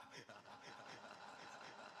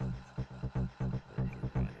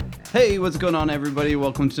Hey, what's going on, everybody?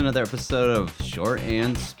 Welcome to another episode of Short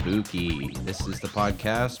and Spooky. This is the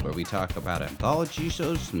podcast where we talk about anthology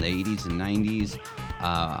shows from the 80s and 90s.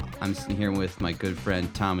 I'm sitting here with my good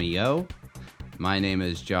friend Tommy O. My name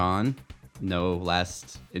is John, no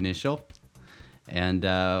last initial. And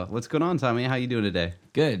what's going on, Tommy? How you doing today?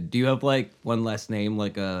 Good. Do you have like one last name,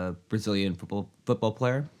 like a Brazilian football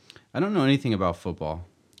player? I don't know anything about football.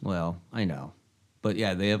 Well, I know, but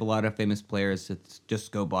yeah, they have a lot of famous players that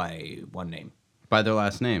just go by one name. By their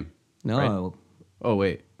last name. No, Right? Oh,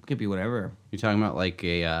 wait. it could be whatever. You're talking about like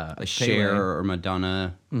a Cher Pele. or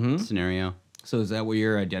Madonna scenario? So is that what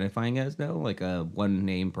you're identifying as now, like a one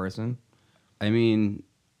name person? I mean,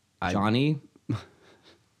 Johnny.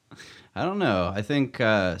 I don't know. I think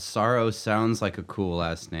Sorrow sounds like a cool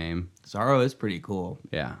last name. Sorrow is pretty cool.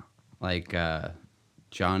 Yeah. Like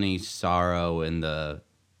Johnny Sorrow and the,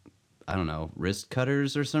 I don't know, Wrist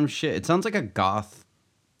Cutters or some shit. It sounds like a goth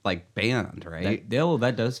like band, right?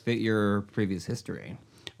 That does fit your previous history.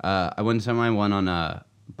 One time I went on a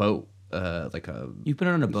boat, like a, You've been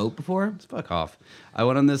on a boat before? fuck off. I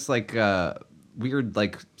went on this like weird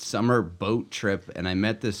like summer boat trip and I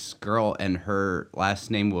met this girl and her last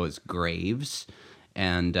name was Graves.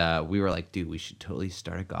 And we were like, dude, we should totally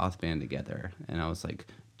start a goth band together. And I was like,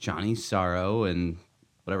 Johnny Sorrow and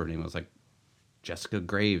whatever her name was, like Jessica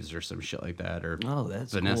Graves or some shit like that. Or Oh,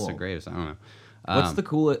 that's Vanessa cool. Graves. I don't know. What's the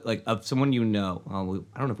coolest, like, of someone you know?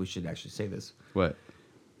 I don't know if we should actually say this. What?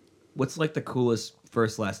 What's like the coolest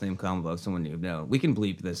first last name combo of someone you know? We can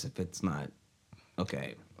bleep this if it's not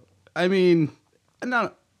okay. I mean,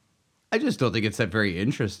 I just don't think it's that very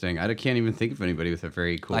interesting. I can't even think of anybody with a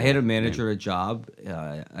very cool I had a name. manager at a job in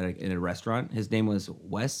a restaurant. His name was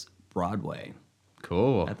Wes Broadway.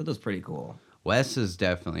 Cool. I thought that was pretty cool. Wes is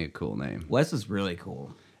definitely a cool name. Wes is really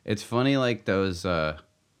cool. It's funny, like those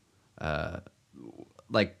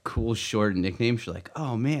like cool short nicknames. You're like,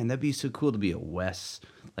 oh man, that'd be so cool to be a Wes,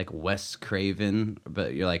 like Wes Craven.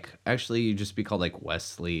 But you're like, actually, you just be called like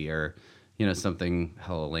Wesley or, you know, something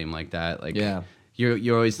hella lame like that. Like, Yeah.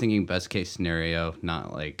 you're always thinking best case scenario,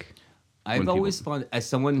 not like. I've when always people- found, as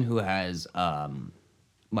someone who has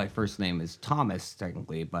my first name is Thomas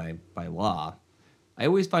technically by law, I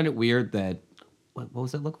always find it weird that what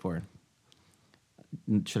was that look for?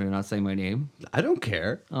 Should I not say my name? I don't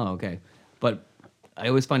care. Oh, okay. But I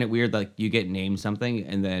always find it weird, like, you get named something,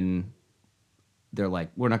 and then they're like,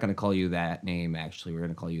 we're not going to call you that name, actually. We're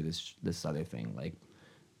going to call you this other thing.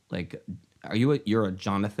 Like, you're a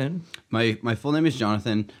Jonathan? My full name is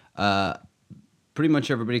Jonathan. Pretty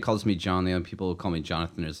much everybody calls me John. The only people who call me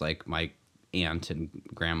Jonathan is like my aunt and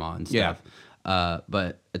grandma and Yeah. stuff.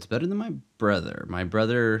 But it's better than my brother. My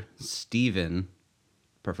brother, Steven,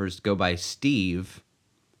 prefers to go by Steve.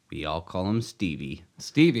 We all call him Stevie.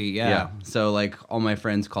 Stevie, yeah. So like all my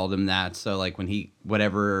friends called him that. So like when he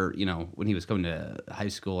was coming to high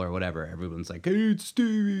school or whatever, everyone's like, "Hey, it's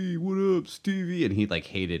Stevie. What up, Stevie?" And he like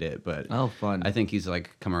hated it, but Oh, fun. I think he's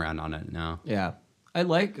like come around on it now. Yeah. I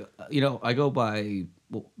like, I go by,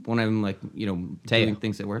 when I'm like, Taya. doing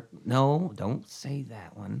things at work. No, don't say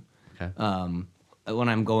that one. Okay. When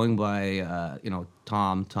I'm going by,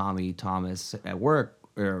 Tom, Tommy, Thomas at work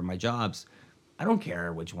or my jobs, I don't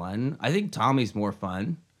care which one. I think Tommy's more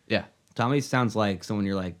fun. Yeah. Tommy sounds like someone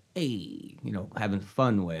you're like, hey, having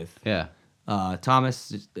fun with. Yeah.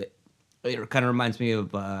 Thomas, it kind of reminds me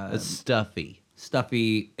of It's stuffy.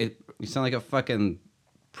 Stuffy. You sound like a fucking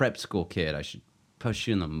prep school kid. I should push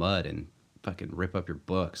you in the mud and fucking rip up your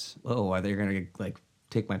books. Oh, are they gonna like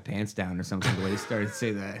take my pants down or something? The way you started to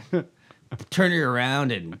say that, turn you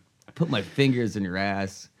around and put my fingers in your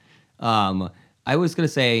ass. I was gonna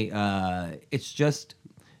say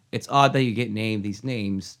it's odd that you get named these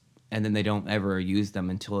names and then they don't ever use them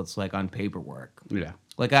until it's like on paperwork. Yeah.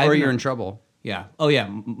 Like Or you're in trouble. Yeah. Oh yeah.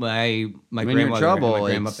 My When grandmother. you're in trouble, my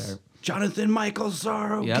grandma it's there. Jonathan Michael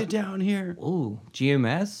Sorrow, Yep. get down here. Ooh,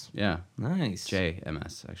 GMS. Yeah. Nice.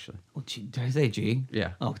 JMS, actually. Oh, did I say G?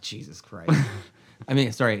 Yeah. Oh, Jesus Christ. I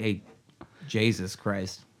mean, sorry. Hey, Jesus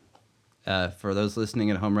Christ. For those listening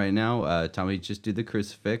at home right now, Tommy just did the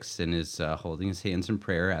crucifix and is holding his hands in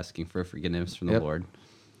prayer, asking for forgiveness from the Yep. Lord.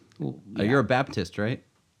 Well, You're a Baptist, right?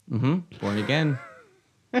 Mm-hmm. Born again.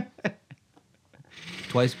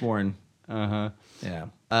 Twice born. Uh-huh. Yeah.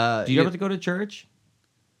 Do you ever have to go to church?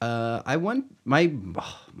 I went. My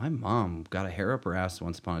mom got a hair up her ass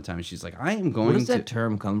once upon a time, and she's like, "I am going Where does to." that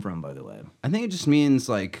term come from, by the way? I think it just means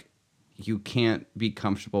like you can't be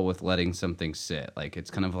comfortable with letting something sit. Like it's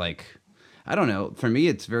kind of like, I don't know. For me,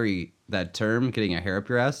 it's very that term, getting a hair up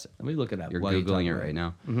your ass. Let me look it up. You're while you googling talk it about right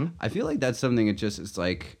now. Mhm. I feel like that's something.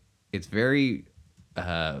 It's very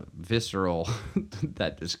visceral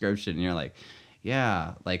that description. You're like,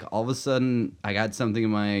 yeah, like all of a sudden I got something in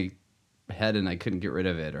my head and I couldn't get rid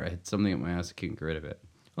of it, or I had something in my ass I couldn't get rid of it.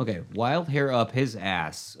 Okay, wild hair up his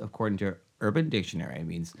ass, according to Urban Dictionary,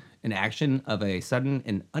 means an action of a sudden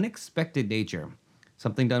and unexpected nature,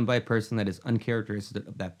 something done by a person that is uncharacteristic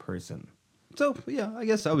of that person. So yeah, I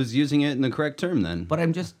guess I was using it in the correct term then. But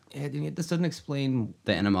I'm just this doesn't explain.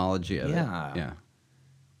 The etymology of Yeah. it. Yeah.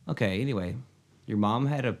 Okay, anyway, your mom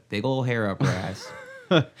had a big old hair up her ass.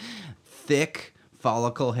 Thick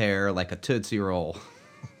follicle hair like a Tootsie Roll.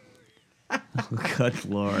 Good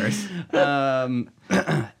lord.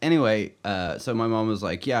 Anyway, so my mom was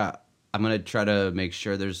like, yeah, I'm going to try to make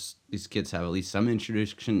sure these kids have at least some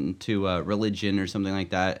introduction to religion or something like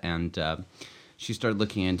that. And she started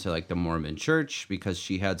looking into like the Mormon church because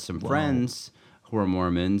she had some friends who were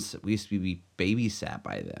Mormons. We used to be babysat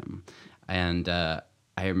by them. And I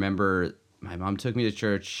remember my mom took me to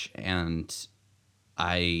church and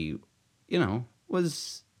I,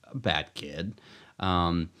 was a bad kid.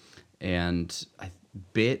 And I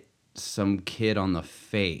bit some kid on the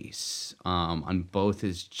face, on both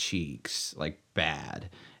his cheeks, like bad,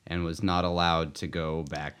 and was not allowed to go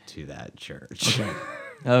back to that church.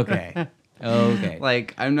 Okay.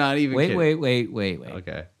 Like, I'm not even Wait. kidding.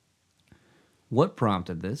 Okay. What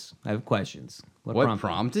prompted this? I have questions. What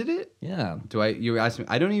prompted it? Yeah. You asked me,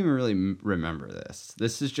 I don't even really remember this.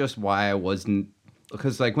 This is just why I wasn't,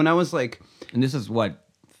 because like when I was like, And this is what,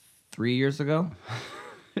 3 years ago?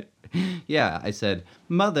 yeah, I said,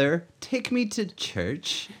 Mother, take me to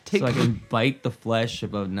church. So I can bite the flesh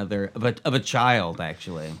of a child,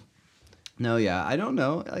 actually. No, yeah, I don't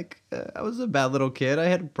know. Like, I was a bad little kid. I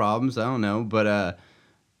had problems. I don't know, but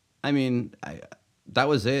I mean, that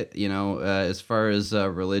was it. As far as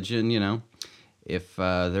religion, if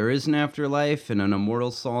there is an afterlife and an immortal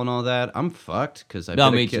soul and all that, I'm fucked because I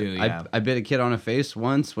bit a kid. Too, yeah. I bit a kid on a face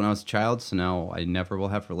once when I was a child, so now I never will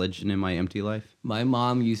have religion in my empty life. My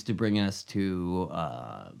mom used to bring us to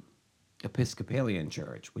Episcopalian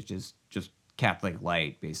church, which is just Catholic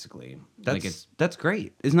light, basically. That's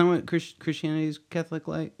great. Isn't that what Christianity is? Catholic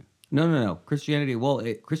light? No. Christianity. Well,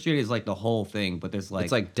 Christianity is like the whole thing, but there's like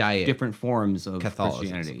It's like diet. different forms of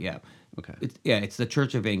Catholicism. Christianity. Yeah. Okay. It's the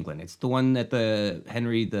Church of England. It's the one that the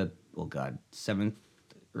Henry the 7th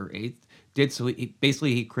or 8th did. So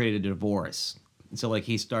he created a divorce. And so like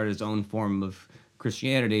he started his own form of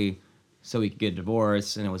Christianity so he could get a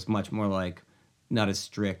divorce, and it was much more like not as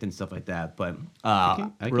strict and stuff like that. But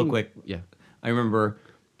real quick, Yeah. I remember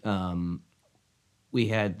we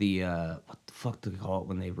had the what the fuck do they call it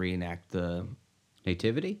when they reenact the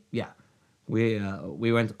Nativity? yeah.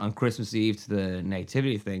 We went on Christmas Eve to the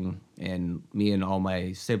nativity thing, and me and all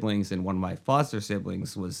my siblings and one of my foster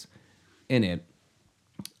siblings was in it.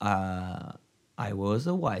 I was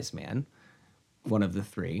a wise man, one of the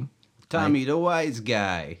three. Tommy the wise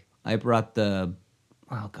guy. I brought the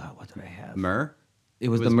what did I have? Myrrh? It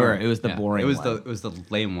was the myrrh. It was the Yeah. boring one. It was the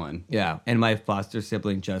lame one. Yeah, and my foster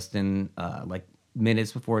sibling Justin, like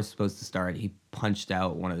minutes before it's supposed to start, he punched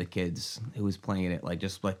out one of the kids who was playing it. Like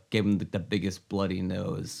just like gave him the biggest bloody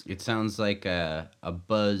nose. It sounds like a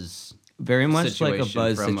Buzz. Very much like a situation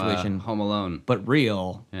Buzz from, situation, Home Alone. but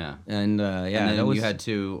real. Yeah. And And then that was you had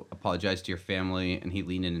to apologize to your family, and he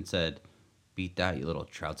leaned in and said, "Beat that, you little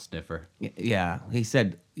trout sniffer." yeah. He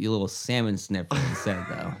said, "You little salmon sniffer." He said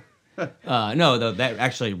though. No, though that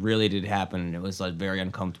actually really did happen, and it was a very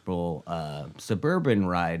uncomfortable suburban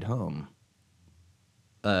ride home.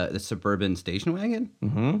 The suburban station wagon?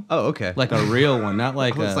 Mm-hmm. Oh, okay. Like a real one, not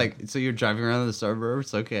like I was like, so you're driving around the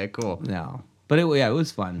suburbs? Okay, cool. no. But it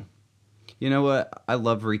was fun. You know what? I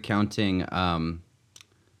love recounting the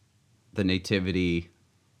nativity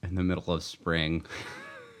in the middle of spring.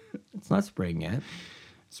 It's not spring yet.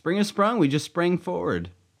 Spring is sprung. We just sprang forward.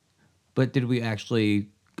 But did we actually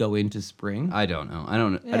go into spring? I don't know.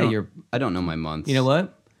 Yeah, I don't know my months. You know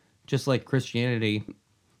what? Just like Christianity,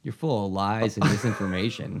 you're full of lies and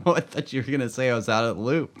misinformation. Oh, I thought you were gonna say I was out of the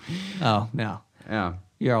loop. Oh, no. Yeah.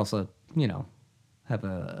 You're also, have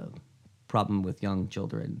a problem with young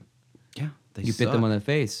children. Yeah. They You bit them on the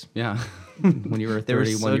face Yeah. when you were 31 They were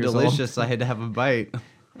years so old. delicious. I had to have a bite.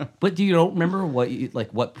 But do you don't remember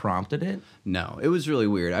what prompted it? No, it was really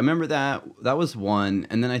weird. I remember that was one,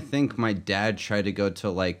 and then I think my dad tried to go to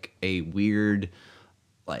like a weird,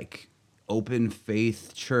 like open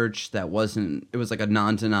faith church that wasn't. It was like a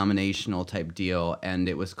non-denominational type deal, and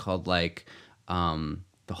it was called like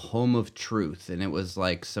the Home of Truth, and it was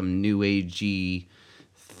like some new agey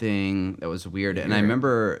thing that was weird. And I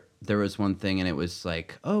remember there was one thing, and it was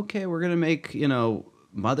like, okay, we're gonna make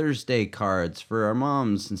Mother's Day cards for our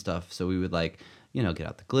moms and stuff. So we would like get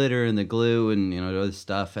out the glitter and the glue and, other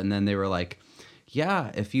stuff. And then they were like,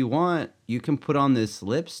 yeah, if you want, you can put on this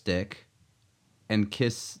lipstick and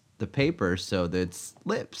kiss the paper so that it's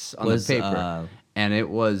lips on the paper. And it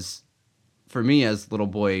was, for me as a little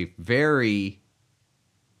boy, very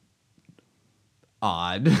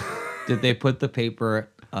odd. Did they put the paper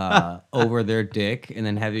over their dick and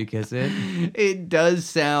then have you kiss it? It does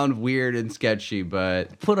sound weird and sketchy,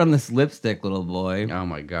 but put on this lipstick, little boy. Oh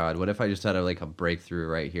my God. What if I just had a breakthrough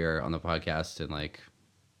right here on the podcast and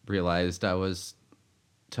realized I was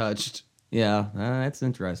touched? Yeah, that's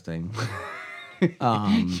interesting.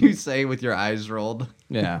 You say with your eyes rolled.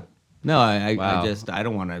 Yeah. No, Wow. I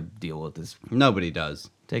don't want to deal with this. Nobody does.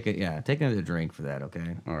 Take another drink for that,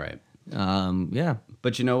 okay? All right. Yeah.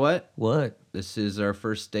 But you know what? What? This is our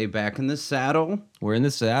first day back in the saddle, We're in the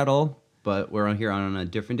saddle. but we're on here on a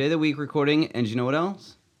different day of the week recording. And you know what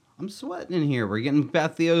else? I'm sweating in here. We're getting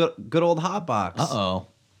back the good old hot box. Uh-oh.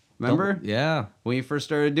 Remember? Yeah. When you first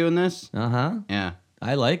started doing this? Uh-huh. Yeah.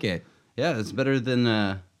 I like it. Yeah, it's better than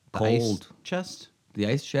the Cold. ice chest. The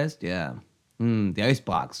ice chest? Yeah. The ice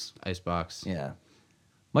box. Ice box. Yeah.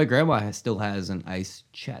 My grandma still has an ice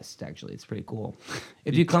chest, actually. It's pretty cool.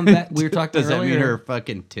 If you come back, we were talking Does earlier. that mean her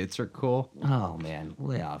fucking tits are cool? Oh, man.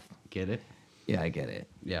 Lay off. Get it? Yeah, I get it.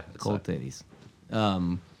 Yeah. Cold titties.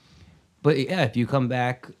 But yeah, if you come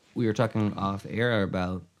back, we were talking off air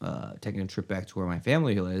about taking a trip back to where my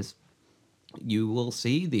family lives. You will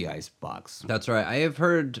see the ice box. That's right. I have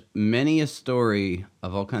heard many a story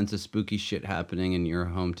of all kinds of spooky shit happening in your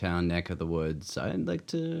hometown neck of the woods. I'd like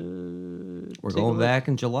to. We're going back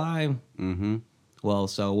in July. Mm-hmm. Well,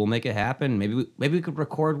 so we'll make it happen. Maybe we could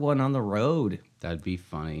record one on the road, That'd be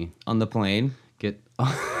funny. on the plane. Get.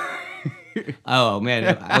 Oh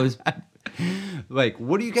man, I was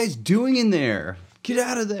What are you guys doing in there? Get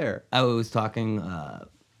out of there. talking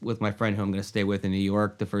with my friend who I'm going to stay with in New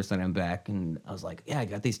York the first time I'm back, and I was like, "Yeah, I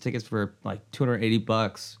got these tickets for like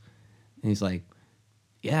 $280." And he's like,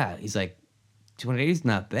 "Yeah," he's like, "$280 is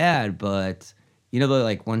not bad, but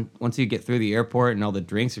once you get through the airport and all the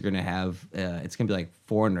drinks you're going to have, it's going to be like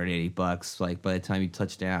 $480 like by the time you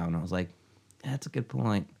touch down." I was like, yeah, "That's a good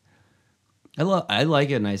point." I like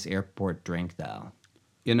a nice airport drink though.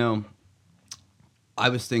 I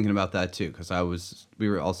was thinking about that too because we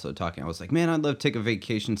were also talking. I was like, man, I'd love to take a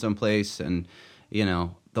vacation someplace, and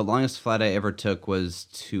the longest flight I ever took was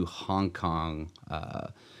to Hong Kong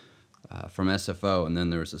from SFO, and then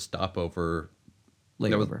there was a stopover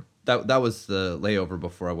Layover. That was the layover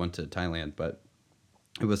before I went to Thailand, but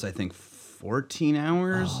it was I think 14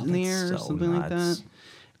 hours in the air or something like that,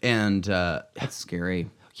 and That's scary.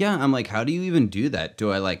 yeah, I'm like, how do you even do that?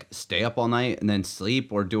 Do I stay up all night and then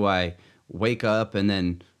sleep, or do I wake up and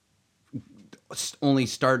then only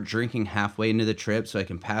start drinking halfway into the trip so I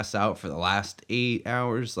can pass out for the last 8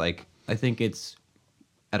 hours? I think it's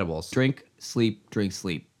Edibles. drink, sleep,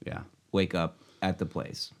 Yeah. wake up at the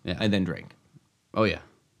place, Yeah. and then drink, Oh yeah.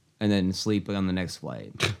 and then sleep on the next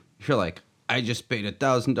flight. You're like, I just paid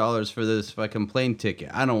 $1,000 for this fucking plane ticket.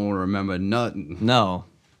 I don't want to remember nothing. No,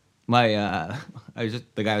 my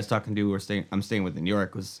the guy I was talking to, I'm staying with in New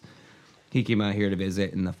York, he came out here to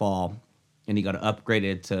visit in the fall, and he got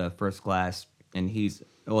upgraded to first class, and he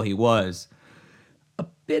was a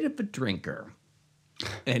bit of a drinker,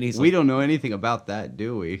 and he's We don't know anything about that,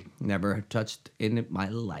 do we? never touched in my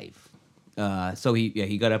life. So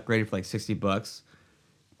he got upgraded for like $60,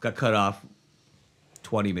 got cut off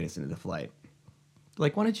 20 minutes into the flight.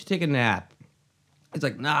 Like, why don't you take a nap? He's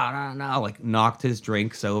like, no. Like, knocked his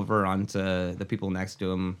drinks over onto the people next to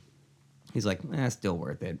him. He's like, still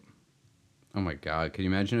worth it. Oh my God. Can you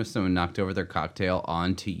imagine if someone knocked over their cocktail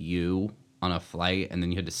onto you on a flight and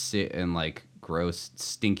then you had to sit in gross,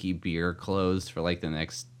 stinky beer clothes for the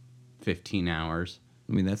next 15 hours?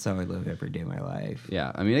 I mean, that's how I live every day of my life.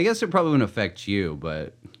 Yeah. I mean, I guess it probably wouldn't affect you,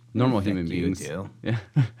 but normal Affect human you beings do. Yeah.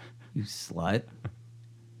 You slut.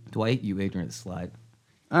 Dwight, you ignorant slut.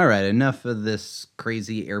 All right, enough of this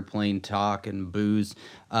crazy airplane talk and booze.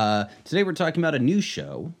 Today we're talking about a new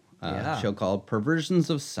show, a show called Perversions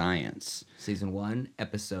of Science. Season 1,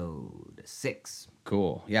 episode 6.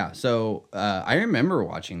 Cool. Yeah. So I remember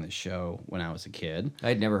watching this show when I was a kid.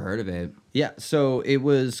 I'd never heard of it. Yeah. So it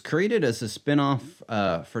was created as a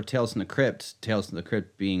spinoff for Tales from the Crypt. Tales from the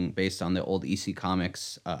Crypt being based on the old EC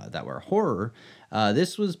comics that were horror.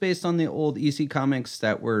 This was based on the old EC comics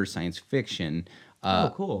that were science fiction.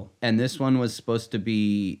 Oh, cool. And this one was supposed to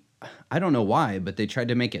be, I don't know why, but they tried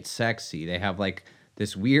to make it sexy. They have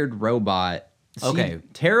this weird robot. Okay.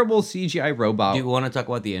 Terrible CGI robot. Do you want to talk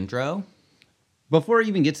about the intro? Before I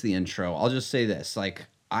even get to the intro, I'll just say this.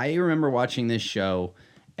 I remember watching this show,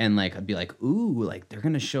 and like I'd be like, ooh, like they're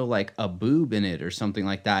gonna show like a boob in it or something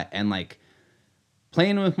like that, and like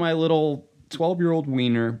playing with my little 12-year-old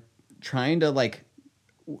wiener, trying to like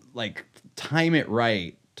time it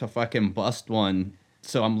right to fucking bust one,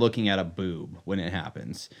 so I'm looking at a boob when it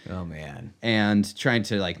happens. Oh man. And trying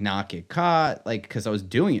to like not get caught, like because I was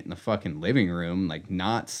doing it in the fucking living room, like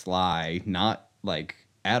not sly, not like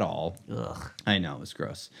at all. Ugh. I know, it was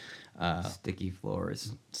gross. Sticky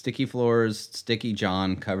floors. Sticky floors, sticky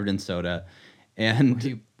John covered in soda,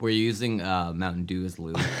 and Were you using Mountain Dew as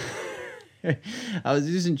lube? I was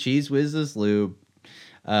using Cheese Whiz as lube.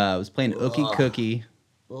 I was playing Ookie Cookie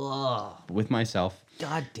Ugh. with myself.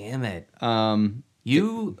 God damn it.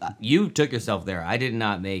 You took yourself there. I did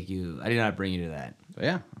not bring you to that. But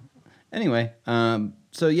yeah. Anyway,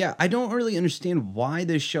 so yeah, I don't really understand why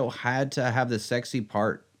this show had to have the sexy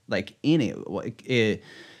part like in it.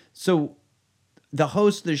 So the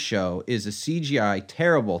host of the show is a CGI,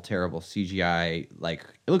 terrible CGI. Like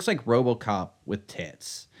it looks like RoboCop with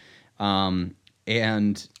tits, and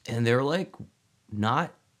they're like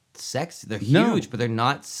not sexy. They're No. huge, but they're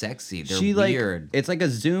not sexy. They're weird. Like it's like a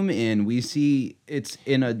zoom in. We see it's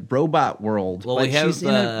in a robot world, Well, but we have, she's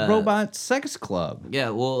in a robot sex club. Yeah,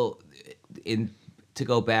 well, to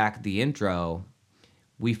go back the intro,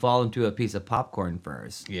 we fall into a piece of popcorn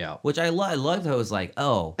first. Yeah. Which I loved how it was like,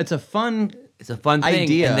 oh, It's a fun it's a fun thing.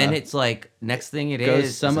 idea. And then it's like, next thing it goes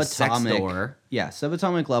is a sex subatomic. store. Yeah,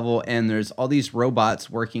 subatomic level, and there's all these robots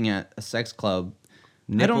working at a sex club.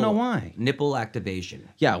 I don't know why. Nipple activation.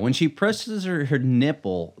 Yeah, when she presses her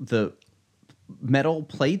nipple, the metal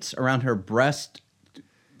plates around her breast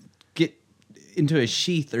get into a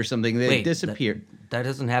sheath or something. They Wait, disappear. That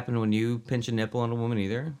doesn't happen when you pinch a nipple on a woman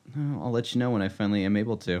either? Oh, I'll let you know when I finally am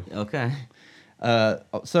able to. Okay.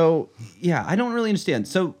 So, yeah, I don't really understand.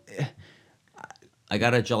 So, I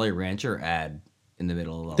got a Jolly Rancher ad in the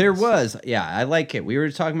middle of all there this. was, yeah, I like it. We were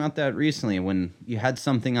talking about that recently when you had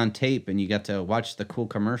something on tape and you got to watch the cool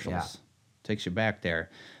commercials. Yeah. Takes you back there.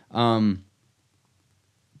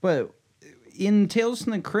 But in Tales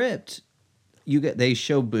from the Crypt, they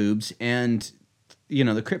show boobs, and you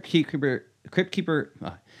know the Crypt Keeper.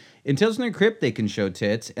 In Tales from the Crypt, they can show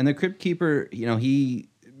tits, and the Crypt Keeper, you know, he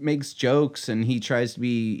makes jokes and he tries to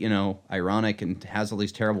be, you know, ironic and has all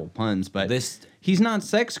these terrible puns, but he's not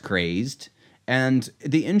sex crazed. And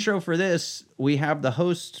the intro for this, we have the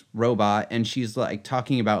host robot, and she's like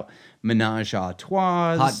talking about menage a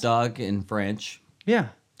trois. Hot dog in French. Yeah.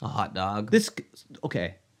 A hot dog.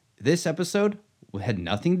 This episode had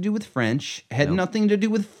nothing to do with French, had Nope. nothing to do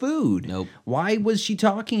with food. Nope. Why was she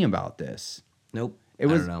talking about this? Nope. It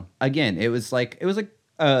was, I don't know. Again, it was like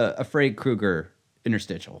a Freddy Krueger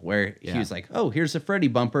interstitial where he was like, oh, here's a Freddy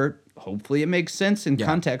bumper. Hopefully it makes sense in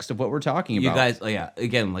context of what we're talking about. You guys,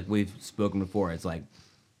 again, like we've spoken before, it's like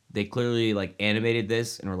they clearly like animated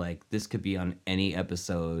this and were like, this could be on any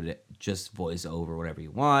episode, just voice over whatever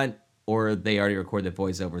you want, or they already record the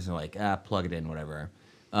voiceovers and they're like, plug it in, whatever.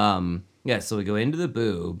 So we go into the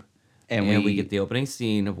boob, and we get the opening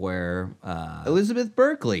scene of where Elizabeth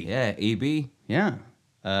Berkley. yeah, EB, Yeah.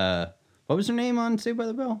 What was her name on Saved by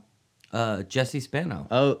the Bell? Jesse Spano,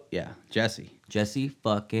 Oh, yeah, Jessie. Jesse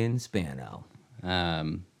fucking Spano.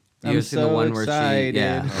 I'm You seen so the one where excited. she?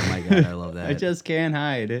 Yeah. Oh my god, I love that. I just can't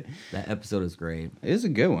hide it. That episode is great. It is a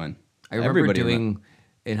good one. I remember Everybody doing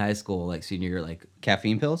in high school, like senior year, like,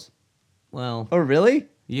 caffeine pills. well, Oh, really?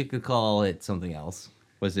 you could call it something else.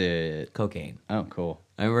 Was it? Cocaine. Oh, cool.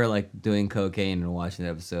 I remember like doing cocaine and watching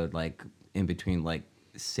the episode like in between like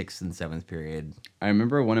 6th and 7th period. I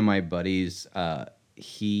remember one of my buddies.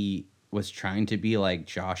 He was trying to be like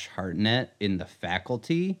Josh Hartnett in The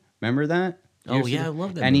Faculty. Remember that? Oh, yeah, I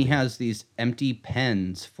love that And movie. he has these empty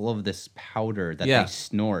pens full of this powder that they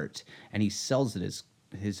snort, and he sells it as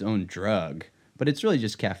his own drug, but it's really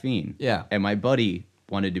just caffeine. Yeah. And my buddy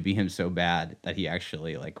wanted to be him so bad that he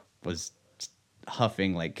actually like was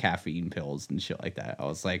huffing like caffeine pills and shit like that. I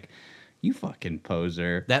was like, you fucking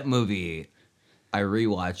poser. That movie, I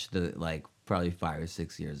rewatched it like probably 5 or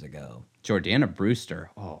 6 years ago. Jordana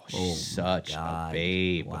Brewster. Oh, Oh, she's such a God.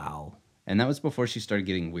 babe. Wow. And that was before she started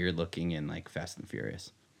getting weird looking in like Fast and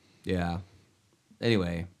Furious. Yeah.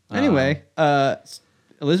 Anyway.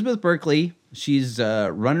 Elizabeth Berkley, she's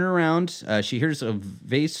running around. She hears a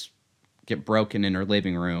vase get broken in her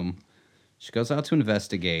living room. She goes out to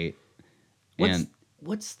investigate.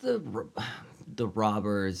 What's the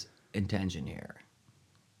robber's intention here?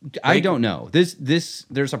 I don't know.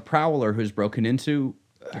 There's a prowler who's broken into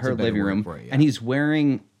her a better living word room, for it, yeah. and he's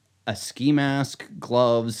wearing a ski mask,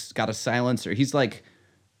 gloves, got a silencer. He's like,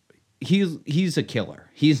 he's a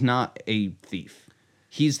killer. He's not a thief.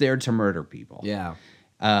 He's there to murder people. Yeah.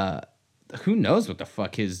 Who knows what the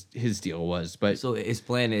fuck his deal was? But So his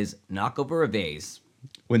plan is knock over a vase,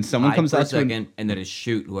 when someone hide comes for a out to an, second, and then just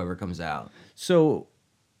shoot whoever comes out. so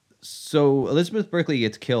Elizabeth Berkley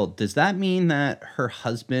gets killed. Does that mean that her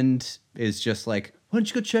husband is just like, why don't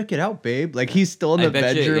you go check it out, babe? Like he's still in the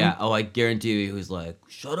bet you, bedroom. yeah. Oh, I guarantee you, he was like,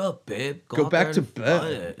 "Shut up, babe. Go out back there to and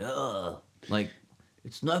bed." find it. Like,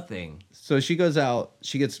 it's nothing. So she goes out.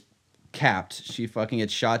 She gets capped. She fucking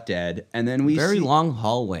gets shot dead. And then we Very see, long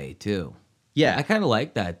hallway too. yeah, I kind of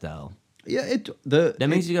like that though. yeah. That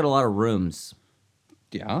means you got a lot of rooms.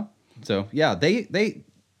 yeah. So yeah, they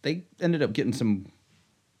ended up getting some.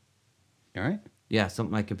 All right. Yeah,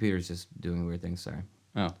 my computer's just doing weird things. Sorry.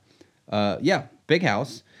 Oh, yeah, big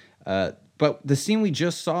house. But the scene we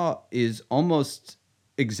just saw is almost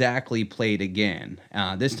exactly played again.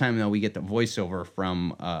 This time, though, we get the voiceover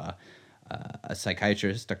from a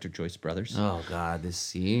psychiatrist, Dr. Joyce Brothers. Oh God, this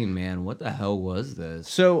scene, man. What the hell was this?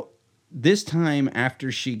 So this time,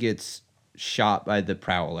 after she gets shot by the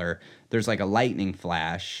prowler, there's like a lightning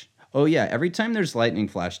flash. Oh yeah, every time there's lightning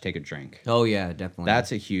flash, take a drink. Oh yeah, definitely.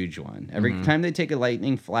 That's a huge one. Every time they take a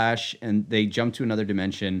lightning flash and they jump to another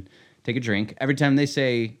dimension, take a drink. Every time they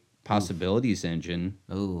say possibilities engine,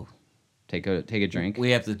 Ooh. take a drink.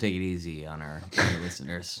 We have to take it easy on our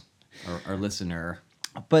listeners, our listener.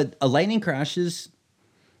 But a lightning crashes.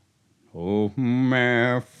 Oh,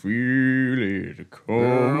 I feel it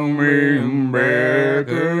coming back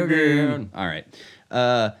again. All right.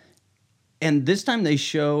 And this time they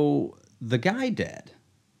show the guy dead.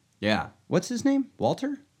 Yeah. What's his name?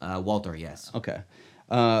 Walter? Walter, yes. Okay.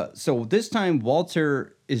 So this time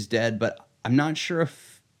Walter is dead, but I'm not sure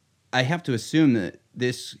if I have to assume that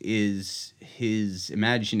this is his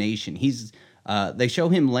imagination. They show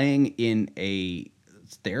him laying in a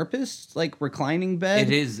therapist like reclining bed.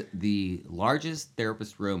 It is the largest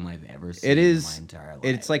therapist room I've ever seen It is. in my entire life.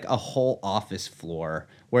 It's like a whole office floor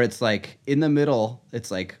where it's like in the middle.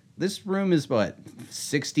 It's like this room is what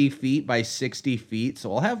 60 feet by 60 feet.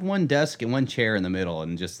 So I'll have one desk and one chair in the middle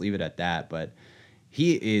and just leave it at that. But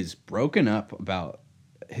he is broken up about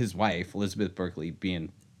his wife Elizabeth Berkley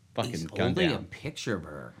being fucking He's gunned holding a down. picture of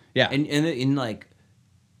her. Yeah. And in like,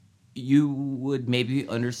 you would maybe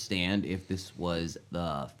understand if this was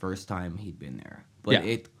the first time he'd been there. But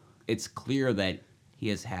Yeah. it's clear that he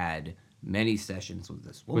has had many sessions with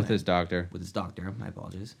this woman. With his doctor. With his doctor. My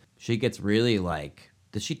apologies. She gets really like,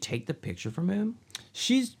 does she take the picture from him?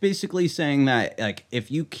 She's basically saying that like if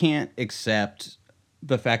you can't accept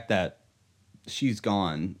the fact that she's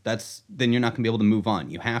gone, then you're not gonna be able to move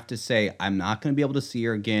on. You have to say, I'm not gonna be able to see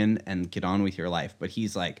her again and get on with your life. But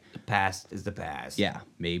he's like, The past is the past. yeah,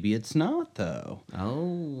 maybe it's not though.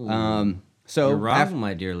 Oh. So You're wrong,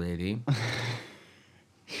 my dear lady.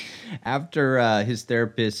 after his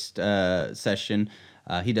therapist session,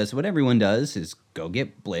 he does what everyone does: is go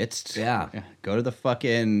get blitzed. Yeah. Go to the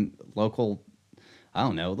fucking local. I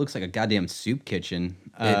don't know. It looks like a goddamn soup kitchen.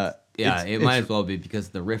 It might as well be because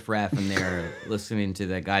the riffraff in there listening to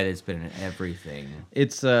that guy that's been in everything.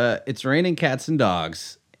 It's raining cats and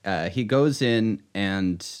dogs. He goes in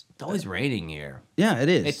and It's always raining here. yeah, it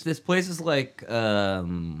is. This place is like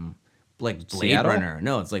Blade Seattle? Runner.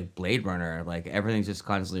 No, it's like Blade Runner. Like everything's just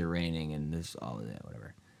constantly raining and there's all of that,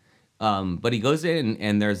 whatever. But he goes in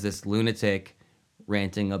and there's this lunatic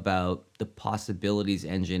ranting about the possibilities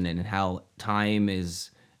engine and how time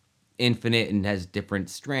is infinite and has different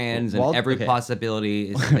strands and every okay. possibility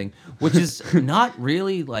is something, which is not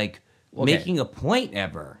really like Okay. making a point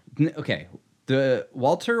ever. Okay. The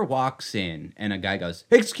Walter walks in and a guy goes,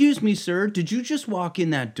 "Excuse me, sir, did you just walk in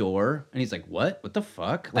that door?" And he's like, "What? What the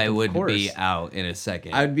fuck?" Like, I of would course. be out in a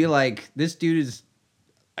second. I would be like, "This dude is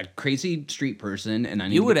a crazy street person," and I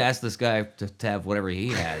need You to would get- ask this guy to have whatever he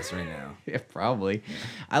has right now. Yeah, probably.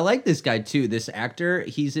 I like this guy too. This actor,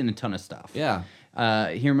 he's in a ton of stuff. Yeah.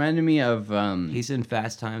 He reminded me of He's in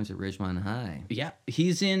Fast Times at Ridgemont High. yeah,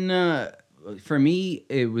 he's in for me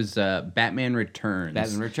it was Batman Returns.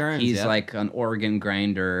 Batman Returns, He's yep. like an organ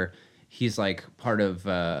grinder. He's like part of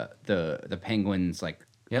the Penguins like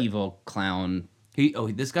Yep. evil clown.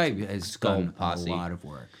 This guy has Skull done Posse. a lot of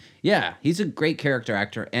work. Yeah, he's a great character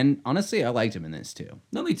actor and honestly I liked him in this too.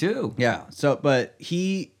 No, me too. Yeah. So, but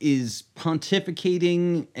he is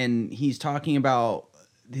pontificating and he's talking about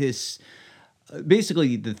this,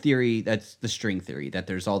 basically the theory that's the string theory that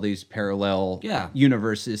there's all these parallel Yeah.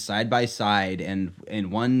 universes side by side, and in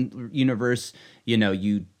one universe,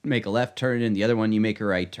 you make a left turn, and the other one you make a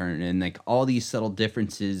right turn, and like all these subtle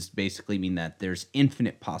differences basically mean that there's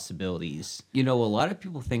infinite possibilities. You know, a lot of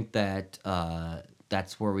people think that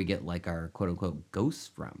that's where we get like our quote unquote ghosts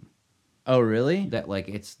from. Oh, really? That like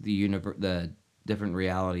it's the different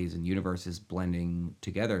realities and universes blending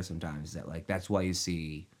together sometimes. That like that's why you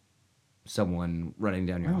see someone running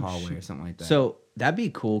down your hallway or something like that. So that'd be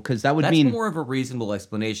cool because that would that's mean more of a reasonable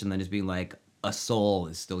explanation than just being like a soul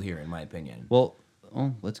is still here, in my opinion. well,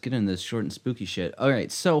 let's get into this short and spooky shit. All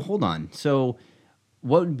right, so hold on. So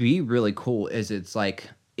what would be really cool is it's like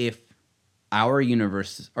if our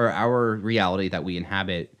universe or our reality that we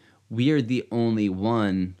inhabit, we are the only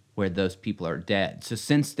one where those people are dead. So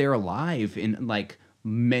since they're alive in like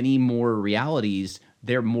many more realities,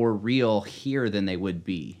 they're more real here than they would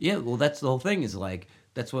be. Yeah, well, that's the whole thing. Is like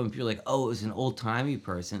that's when people are like, oh, it was an old timey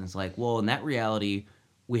person. It's like, well, in that reality,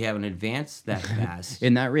 we haven't advanced that fast.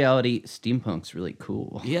 In that reality, steampunk's really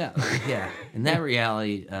cool. Yeah. In that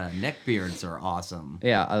reality, neckbeards are awesome.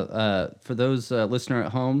 Yeah, for those listener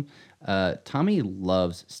at home, Tommy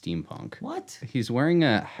loves steampunk. What? He's wearing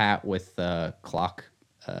a hat with clock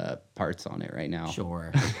parts on it right now.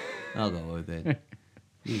 Sure, I'll go with it.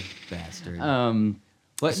 You bastard.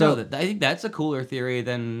 But so- no, I think that's a cooler theory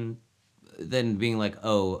than being like,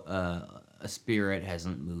 oh, a spirit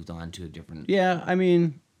hasn't moved on to a different. Yeah, I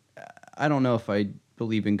mean, I don't know if I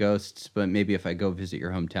believe in ghosts, but maybe if I go visit your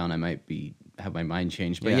hometown, I might have my mind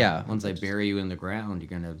changed. But yeah, once I bury you in the ground, you're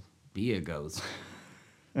gonna be a ghost.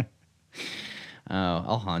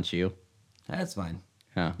 I'll haunt you. That's fine.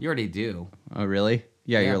 Yeah. You already do. Oh, really?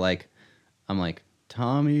 Yeah, Yeah. you're like, I'm like,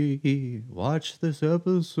 Tommy, watch this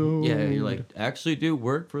episode. Yeah, you're like, actually do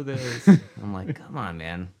work for this. I'm like, come on,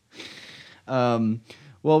 man.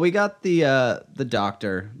 Well, we got the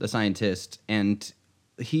doctor, the scientist, and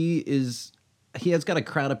he has got a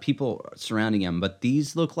crowd of people surrounding him, but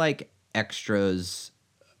these look like extras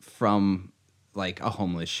from like a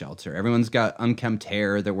homeless shelter. Everyone's got unkempt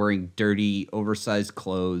hair. They're wearing dirty, oversized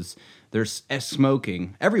clothes. They're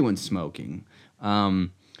smoking. Everyone's smoking.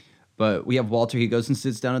 But we have Walter. He goes and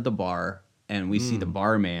sits down at the bar, and we see the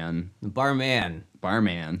barman. The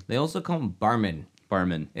barman. They also call him barman.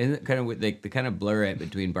 Barman. Isn't it kind of they kind of blur it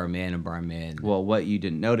between barman and barman? Well, what you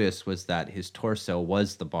didn't notice was that his torso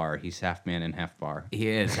was the bar. He's half man and half bar. He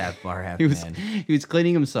is half bar, half He was man. he was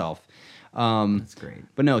cleaning himself. That's great.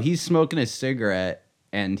 But no, he's smoking a cigarette,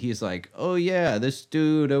 and he's like, "Oh yeah, this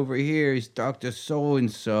dude over here, he's Dr.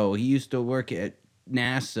 So-and-so. He used to work at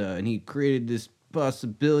NASA, and he created this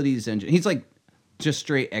possibilities engine." He's like, just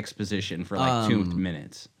straight exposition for like 2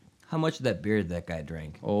 minutes. How much of that beer did that guy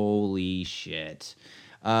drink? Holy shit.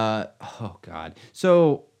 Oh, God.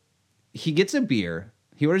 So he gets a beer.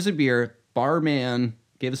 He orders a beer. Barman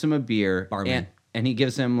gives him a beer. Barman. And he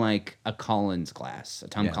gives him like a Collins glass, a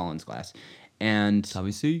Tom Collins glass. And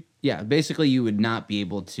Tommy C. yeah, basically you would not be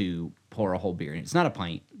able to pour a whole beer in. It's not a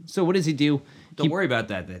pint. So what does he do? Don't worry about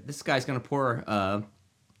that. This guy's gonna pour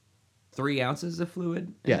 3 ounces of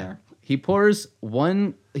fluid in there. He pours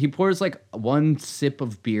like one sip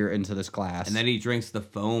of beer into this glass. And then he drinks the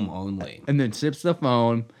foam only. And then sips the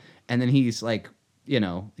foam, and then he's like,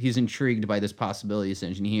 he's intrigued by this possibilities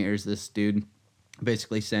engine. He hears this dude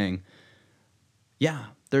basically saying, yeah,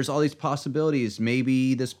 there's all these possibilities.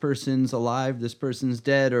 Maybe this person's alive, this person's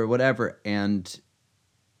dead, or whatever. And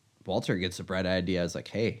Walter gets a bright idea. It's like,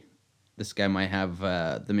 hey, this guy might have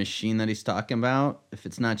the machine that he's talking about. If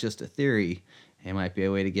it's not just a theory, it might be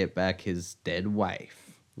a way to get back his dead wife.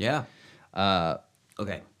 Yeah.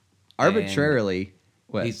 Okay. Arbitrarily.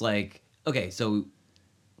 What? He's like, okay, so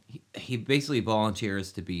he basically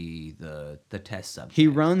volunteers to be the test subject. He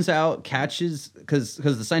runs out, catches, because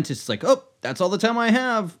the scientist is like, oh, that's all the time I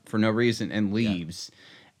have, for no reason, and leaves.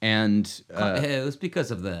 And it was because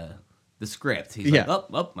of the script. He's like,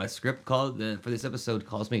 oh, my script for this episode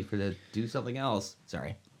calls me to do something else.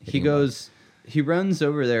 Sorry. He runs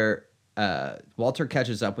over there. Walter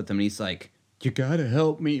catches up with him, and he's like, you gotta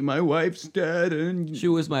help me. My wife's dead. And She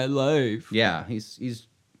was my life. yeah, he's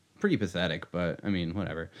pretty pathetic, but I mean,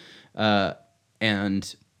 whatever.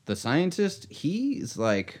 And the scientist, he's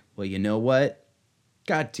like, well, you know what?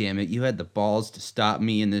 God damn it, you had the balls to stop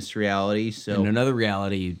me in this reality. So In another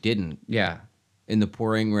reality, you didn't. yeah, In the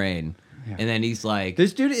pouring rain. Yeah. And then he's like,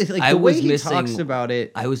 this dude is like I the way was he missing- talks about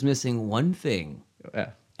it. I was missing one thing.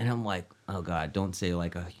 Yeah. And I'm like, oh God, don't say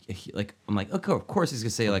like I'm like, okay, of course he's gonna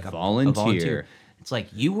say like a volunteer. volunteer. It's like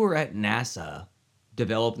you were at NASA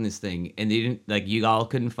developing this thing, and they didn't like you all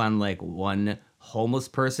couldn't find like one homeless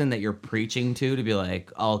person that you're preaching to be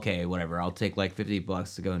like, oh, okay, whatever, I'll take like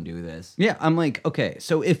 $50 to go and do this. Yeah, I'm like, okay,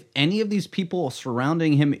 so if any of these people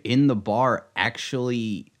surrounding him in the bar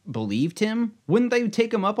actually believed him, wouldn't they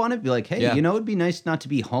take him up on it? Be like, hey, Yeah. it'd be nice not to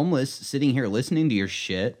be homeless sitting here listening to your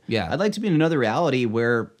shit. Yeah. I'd like to be in another reality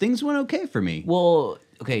where things went okay for me. Well,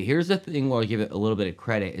 okay, here's the thing where I give it a little bit of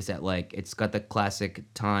credit is that like it's got the classic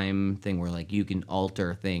time thing where like you can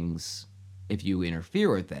alter things if you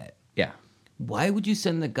interfere with it. Yeah. Why would you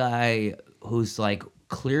send the guy who's like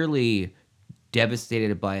clearly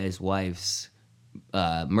devastated by his wife's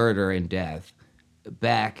murder and death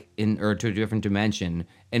back in or to a different dimension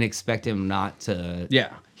and expect him not to?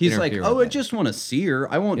 Yeah. He's like, interfere oh, with I it? just want to see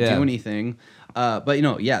her. I won't Yeah. do anything. But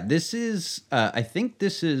yeah, this is. I think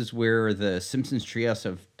this is where the Simpsons Treehouse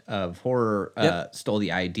of Horror Yep. stole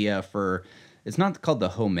the idea for. It's not called the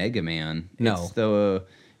Homega Man. No.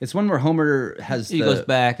 It's one where Homer has He the goes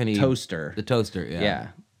back and he toaster. The toaster, yeah. Yeah.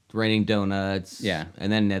 Raining donuts. Yeah.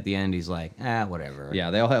 And then at the end he's like, whatever. Yeah,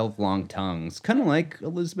 they all have long tongues, kind of like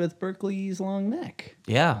Elizabeth Berkley's long neck.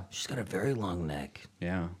 Yeah. She's got a very long neck.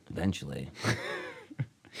 Yeah. Eventually.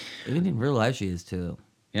 Even in real life she is too.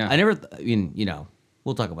 Yeah. I never I mean,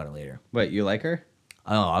 we'll talk about it later. Wait, you like her?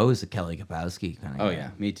 Oh, I was a Kelly Kapowski kind of Oh guy. yeah,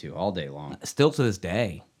 me too. All day long. Still to this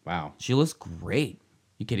day. Wow. She looks great.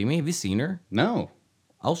 You kidding me? Have you seen her? No.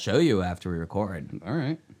 I'll show you after we record. All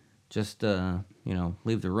right. Just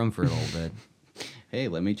leave the room for a little bit. Hey,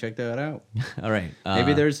 let me check that out. All right.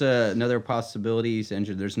 Maybe there's another possibility.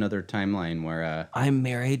 There's another timeline where. I'm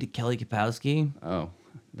married to Kelly Kapowski. Oh,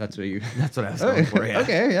 that's what you. That's what I was going for. Yeah.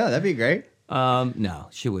 Okay, yeah, that'd be great. No,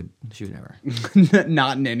 she would never.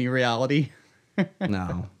 Not in any reality.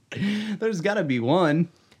 No. There's got to be one.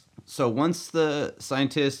 So once the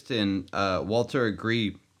scientist and Walter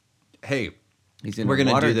agree, hey, He's in we're a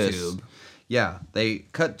gonna water do this. tube. Yeah, they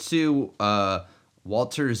cut to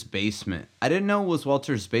Walter's basement. I didn't know it was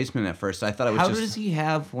Walter's basement at first. I thought it was How just. does he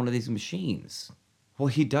have one of these machines? Well,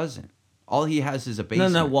 he doesn't. All he has is a No,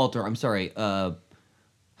 basement. no, Walter. I'm sorry.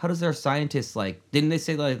 How does their scientists Didn't they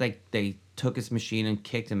say like they took his machine and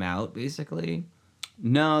kicked him out? Basically.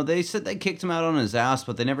 No, they said they kicked him out on his ass,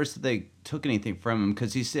 but they never said they took anything from him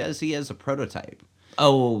because he says he has a prototype.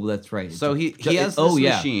 Oh, that's right. So he has this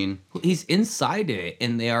machine. He's inside it,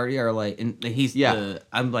 and they already are like, and he's Yeah.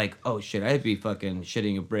 I'm like, oh shit, I'd be fucking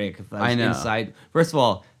shitting a brick if I was I know. inside. First of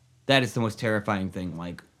all, that is the most terrifying thing.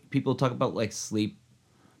 Like people talk about like sleep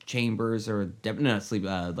chambers or not sleep,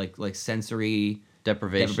 like sensory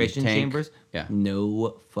Deprivation tank. chambers. Yeah.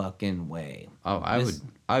 No fucking way. Oh,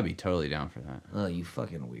 I'd be totally down for that. Oh, you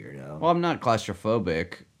fucking weirdo. Well, I'm not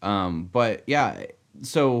claustrophobic, but yeah.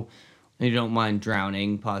 So And you don't mind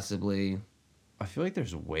drowning, possibly, I feel like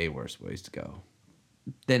there's way worse ways to go.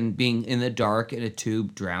 than being in the dark in a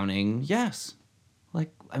tube drowning. Yes.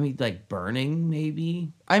 Like, I mean, like burning,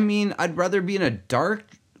 maybe? I mean, I'd rather be in a dark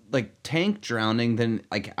tank drowning than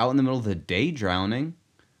like out in the middle of the day drowning.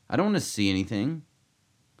 I don't want to see anything.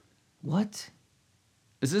 What?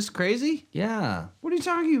 Is this crazy? Yeah. What are you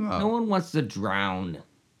talking about? No one wants to drown.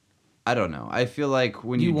 I don't know. I feel like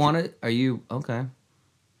when Do you you want it? Are you... Okay.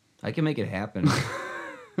 I can make it happen.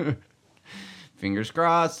 Fingers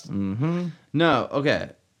crossed. Mm-hmm. No,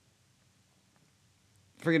 okay.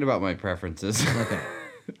 Forget about my preferences. Okay.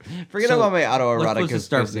 Forget So, about my autoerotic let's just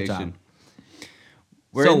start from the top.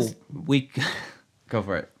 asphyxiation. Go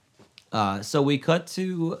for it. So we cut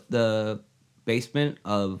to the basement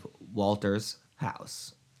of Walter's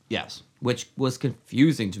house, Yes. which was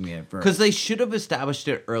confusing to me at first. Because they should have established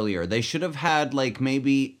it earlier. They should have had,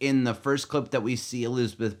 maybe in the first clip that we see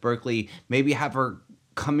Elizabeth Berkley, maybe have her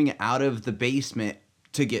coming out of the basement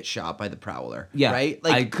to get shot by the Prowler. Yeah, Right?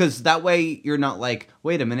 Because that way you're not like,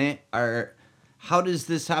 wait a minute, how does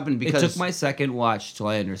this happen? Because It took my second watch till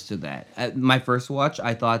I understood that. At my first watch,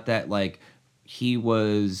 I thought that he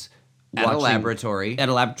was at a watching- laboratory.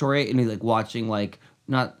 and he's watching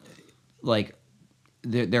not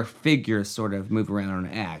their figures sort of move around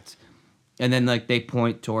and act, and then they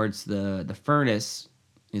point towards the furnace.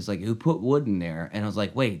 He's like, who put wood in there? And I was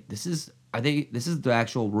like, wait, this is the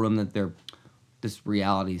actual room that this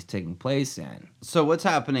reality is taking place in. So what's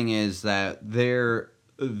happening is that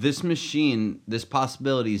this machine, this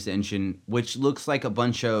possibilities engine, which looks like a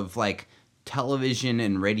bunch of television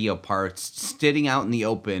and radio parts sitting out in the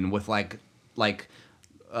open with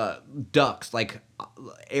ducts,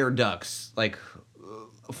 air ducts,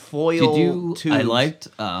 foil tubes. I liked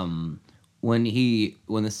when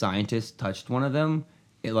the scientist touched one of them,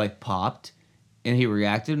 it popped, and he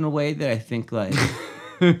reacted in a way that I think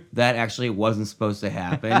that actually wasn't supposed to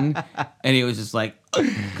happen, and he was just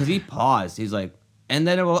because he paused. He's like, and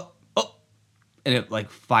then and it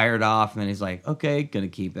fired off, and then he's like, okay, gonna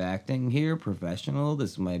keep acting here, professional.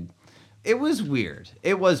 This is my. It was weird.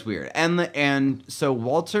 And so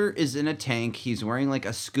Walter is in a tank. He's wearing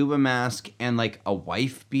a scuba mask and a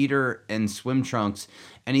wife beater and swim trunks,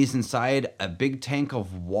 and he's inside a big tank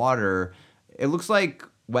of water. It looks like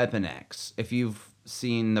Weapon X. If you've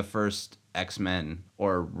seen the first X-Men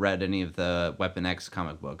or read any of the Weapon X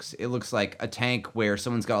comic books, it looks like a tank where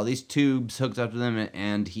someone's got all these tubes hooked up to them,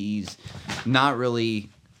 and he's not really,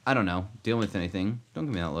 I don't know, dealing with anything. Don't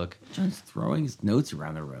give me that look. John's throwing his notes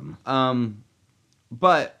around the room.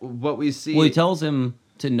 But what we see... Well, he tells him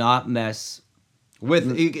to not mess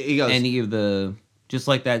with... He goes... any of the... Just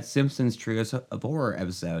like that Simpsons Trios of Horror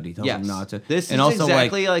episode. He tells him not to. This and is also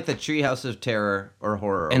exactly like the Treehouse of Terror or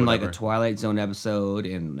Horror. Or and whatever. like a Twilight Zone episode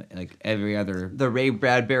and like every other... The Ray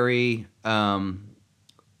Bradbury...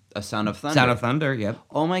 A Sound of Thunder. Sound of Thunder, yep.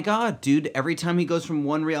 Oh my god, dude. Every time he goes from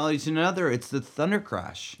one reality to another, it's the thunder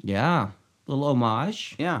crash. Yeah. Little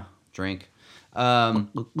homage. Yeah. Drink.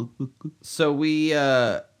 So we...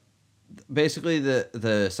 basically,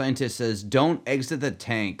 the scientist says, don't exit the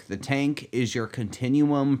tank. The tank is your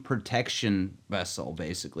continuum protection vessel,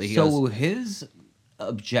 basically. He goes, his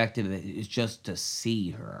objective is just to see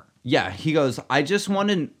her. Yeah, he goes, I just want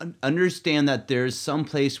to understand that there's some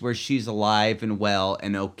place where she's alive and well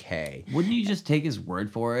and okay. Wouldn't you just take his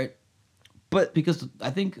word for it? But Because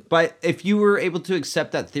I think... But if you were able to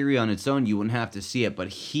accept that theory on its own, you wouldn't have to see it. But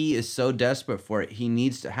he is so desperate for it, he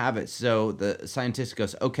needs to have it. So the scientist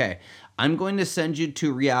goes, okay, I'm going to send you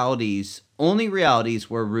to realities, only realities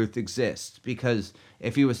where Ruth exists. Because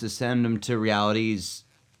if he was to send him to realities...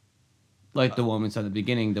 Like the woman said at the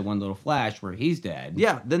beginning, the one little flash where he's dead.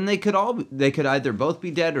 Yeah, then they could either both be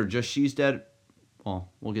dead or just she's dead. Well,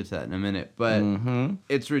 we'll get to that in a minute. But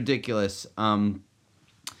it's ridiculous. And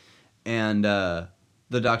the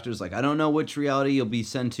doctor's like, I don't know which reality you'll be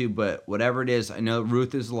sent to, but whatever it is, I know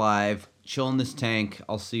Ruth is alive. Chill in this tank.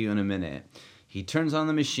 I'll see you in a minute. He turns on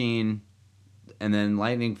the machine, and then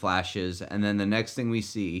lightning flashes, and then the next thing we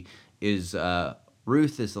see is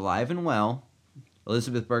Ruth is alive and well.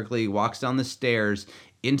 Elizabeth Berkley walks down the stairs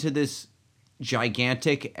into this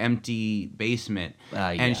gigantic empty basement,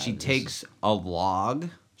 and she takes a log.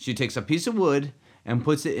 She takes a piece of wood and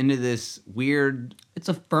puts it into this weird... It's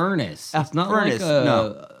a furnace. It's not furnace, like a...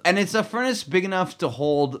 No. And it's a furnace big enough to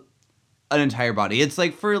hold an entire body. It's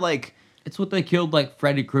like for like... It's what they killed like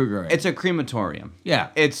Freddy Krueger in. It's a crematorium. Yeah.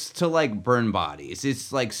 It's to like burn bodies.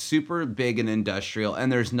 It's like super big and industrial,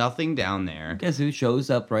 and there's nothing down there. Guess who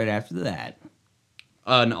shows up right after that?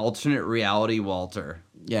 An alternate reality Walter.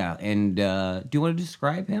 Yeah, and do you want to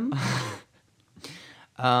describe him?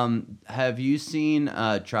 Have you seen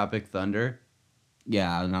Tropic Thunder?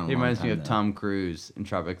 Yeah, not. He reminds me of Tom Cruise in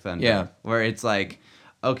Tropic Thunder. Yeah, where it's like,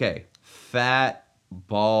 okay, fat,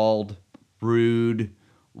 bald, rude,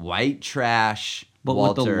 white trash, but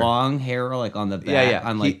Walter. with the long hair, like on the back,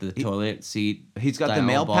 on like the toilet seat. He's got the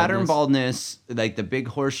male pattern baldness, like the big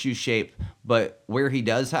horseshoe shape, but where he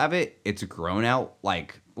does have it, it's grown out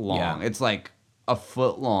like long. Yeah. It's like a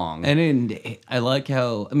foot long. And I like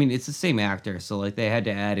how, I mean, it's the same actor, so like they had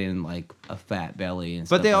to add in like a fat belly and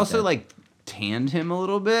stuff. But they also like tanned him a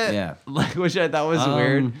little bit. Yeah. Like, which I thought was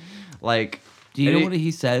weird. Like, do you know what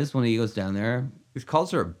he says when he goes down there? He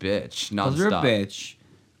calls her a bitch. Calls her a bitch.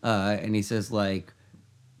 And he says like,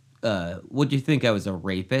 what do you think, I was a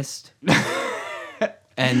rapist?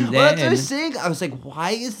 And then, well, that's what I was saying. I was like,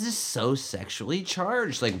 why is this so sexually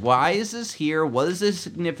charged? Like, why is this here? What is the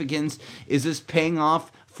significance? Is this paying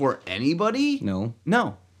off for anybody? No.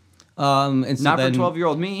 And so not for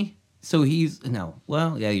 12-year-old me. So he's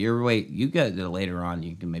well, yeah, you get it later on.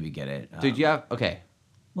 You can maybe get it. Did you have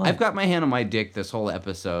what? I've got my hand on my dick this whole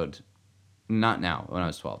episode. Not now. When I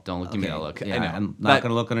was 12. Don't look at me. That look. Yeah, I'm not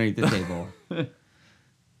gonna look underneath the table.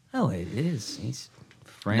 Oh, it is. He's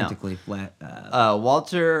frantically flat.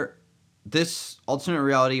 Walter, this alternate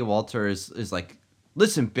reality, Walter is like,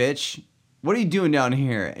 listen, bitch, what are you doing down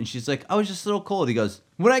here? And she's like, I was just a little cold. He goes,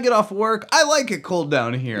 when I get off work, I like it cold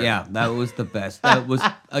down here. Yeah, that was the best. That was,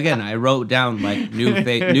 again, I wrote down like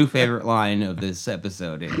new favorite line of this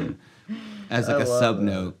episode as like a sub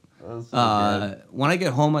note. When I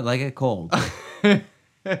get home, I like it cold.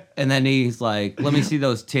 And then he's like, let me see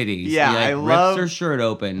those titties. Yeah, he rips her shirt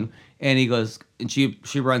open, and he goes, and she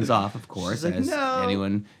runs off, of course, like, as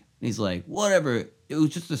anyone. And he's like, whatever, it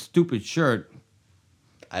was just a stupid shirt.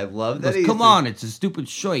 I love that. Come on, it's a stupid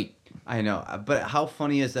shirt. I know, but how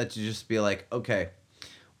funny is that to just be like, okay,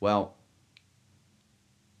 well,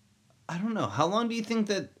 I don't know. How long do you think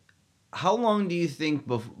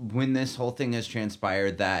when this whole thing has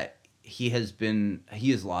transpired that he has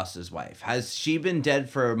lost his wife? Has she been dead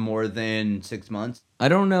for more than 6 months? I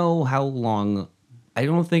don't know how long. I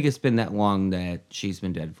don't think it's been that long that she's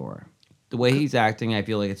been dead for. The way he's acting, I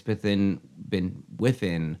feel like it's been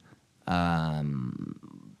within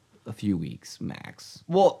a few weeks max.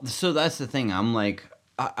 Well, so that's the thing. I'm like,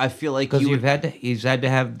 I feel like because he's had to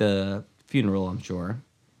have the funeral, I'm sure.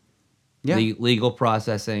 Yeah. Legal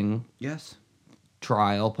processing, Yes.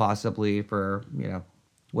 trial possibly for,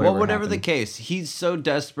 Whatever the happened. case, he's so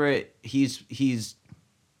desperate. He's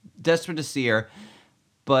desperate to see her,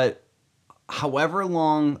 but however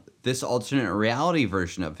long this alternate reality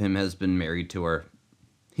version of him has been married to her,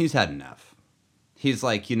 he's had enough. He's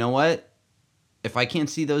like, you know what? If I can't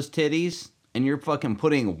see those titties and you're fucking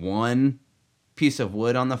putting one piece of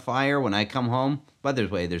wood on the fire when I come home, by the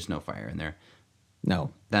way, there's no fire in there.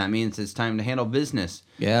 No. That means it's time to handle business.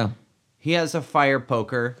 Yeah. He has a fire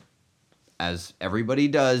poker, as everybody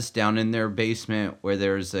does, down in their basement where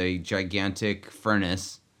there's a gigantic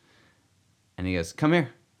furnace. And he goes, come here.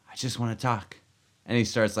 I just want to talk. And he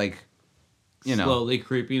starts like, slowly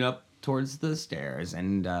creeping up towards the stairs,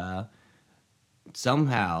 and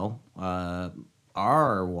somehow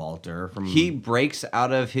our Walter from he breaks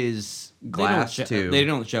out of his glass tube. They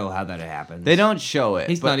don't show how that happens. They don't show it.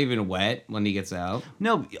 He's not even wet when he gets out.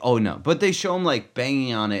 No. Oh, no. But they show him like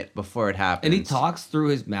banging on it before it happens. And he talks through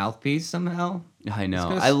his mouthpiece somehow. I know.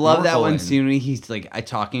 He's got a I love that snorkel one in. scene when he's like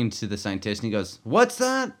talking to the scientist and he goes, what's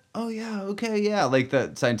that? Oh, yeah. Okay. Yeah. Like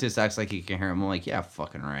the scientist acts like he can hear him. I'm like, yeah,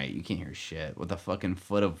 fucking right. You can't hear shit with a fucking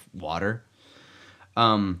foot of water.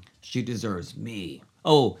 She deserves me.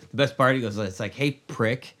 Oh, the best part, he goes, it's like, hey,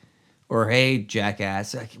 prick. Or, hey,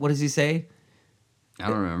 jackass. Like, what does he say? I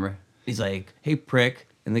don't remember. He's like, hey, prick.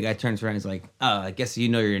 And the guy turns around and he's like, I guess you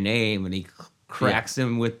know your name. And he cracks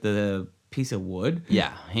him with the piece of wood.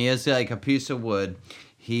 Yeah. He has like a piece of wood.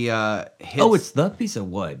 He hits... Oh, it's the piece of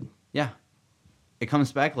wood. Yeah. It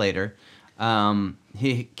comes back later.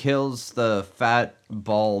 He kills the fat,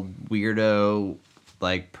 bald, weirdo,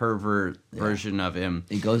 like pervert version of him.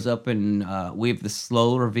 He goes up and we have the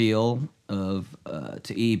slow reveal of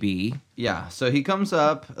to EB. Yeah, so he comes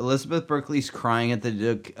up. Elizabeth Berkley's crying at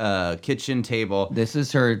the kitchen table. This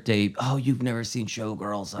is her date. Oh, you've never seen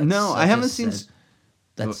Showgirls? That's No, I such haven't a seen. sad-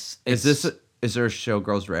 That's Is there a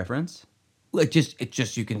Showgirls reference? It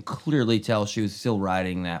just you can clearly tell she was still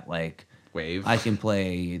riding that like Wave. I can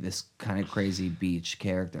play this kind of crazy beach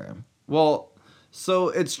character. Well, so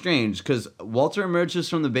it's strange because Walter emerges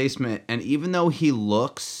from the basement, and even though he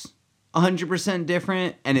looks 100%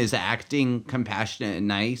 different and is acting compassionate and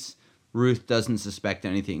nice, Ruth doesn't suspect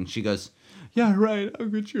anything. She goes, "Yeah, right. How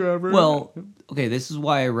could you ever?" Well, okay, this is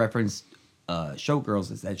why I referenced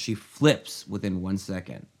Showgirls is that she flips within 1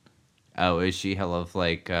 second. Oh, is she hell of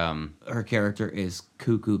like? Her character is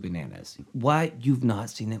cuckoo bananas. What? You've not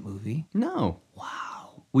seen that movie? No,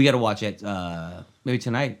 Wow. We got to watch it maybe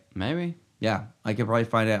tonight. maybe. Yeah, I could probably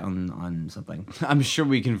find it on something. I'm sure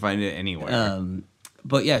we can find it anywhere.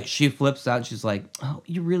 But yeah, she flips out. She's like, "Oh,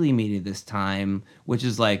 you really mean it this time," which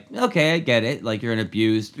is like, okay, I get it. Like you're an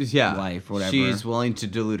abused wife or whatever. She's willing to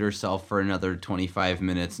delude herself for another 25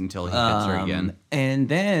 minutes until he hits her again. And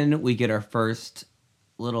then we get our first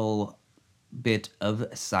little bit of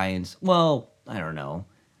science. Well, I don't know.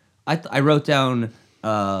 I wrote down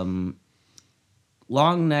long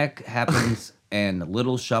neck happens and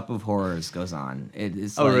Little Shop of Horrors goes on. It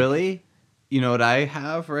is. Oh, like, really? You know what I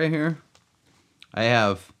have right here? I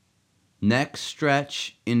have neck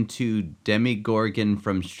stretch into Demogorgon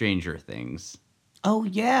from Stranger Things. Oh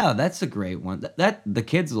yeah, that's a great one. That the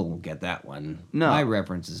kids will get that one. No. My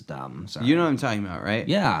reference is dumb. Sorry. You know what I'm talking about, right?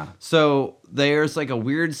 Yeah. So there's like a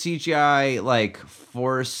weird CGI, like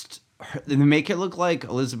forced. They make it look like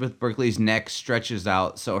Elizabeth Berkley's neck stretches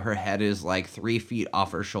out, so her head is like 3 feet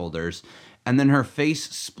off her shoulders, and then her face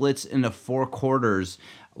splits into 4 quarters,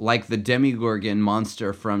 like the Demogorgon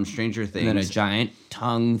monster from Stranger Things. And then a giant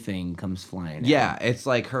tongue thing comes flying out. Yeah, it's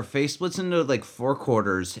like her face splits into like 4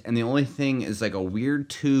 quarters, and the only thing is like a weird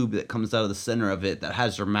tube that comes out of the center of it that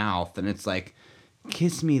has her mouth, and it's like,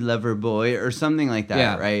 "Kiss me, lover boy," or something like that,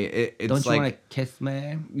 Yeah. right? It's Don't you like, want to kiss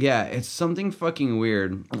me? yeah, it's something fucking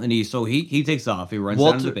weird. And he takes off. He runs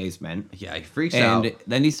down to the basement. Yeah, he freaks And out.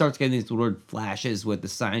 then he starts getting these weird flashes with the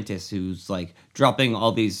scientist who's like dropping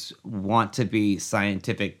all these want to be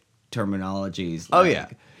scientific terminologies. Oh, like, yeah.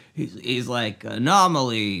 He's like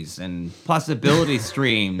anomalies and possibility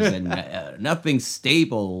streams and nothing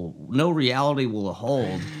stable. No reality will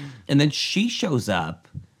hold. And then she shows up.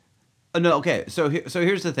 No, okay. So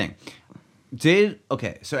here's the thing.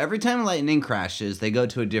 So every time lightning crashes, they go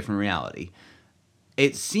to a different reality.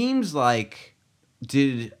 It seems like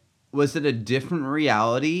was it a different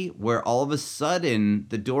reality where all of a sudden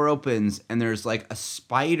the door opens and there's like a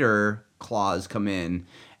spider claws come in,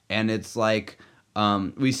 and it's like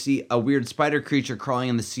We see a weird spider creature crawling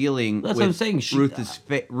in the ceiling. That's with what I'm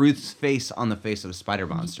saying. Ruth's face on the face of a spider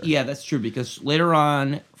monster. Yeah, that's true, because later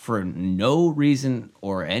on, for no reason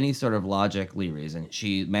or any sort of logically reason,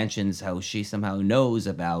 she mentions how she somehow knows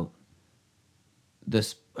about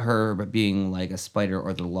this, her being like a spider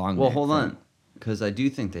or the long Well, neck hold thing. on, because I do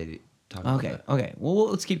think they talk about Okay, that. okay. Well,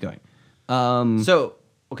 let's keep going. So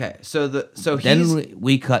Then he's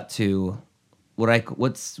we cut to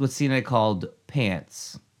what scene I called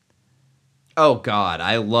pants. oh god,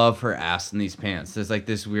 I love her ass in these pants. There's like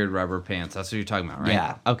this weird rubber pants. That's what you're talking about, right?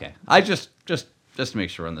 Yeah. Okay. I just to make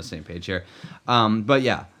sure we're on the same page here. But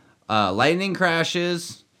yeah, lightning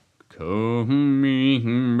crashes.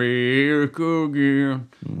 Come back again.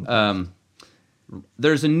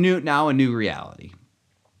 There's a new reality.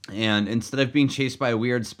 And instead of being chased by a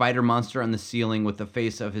weird spider monster on the ceiling with the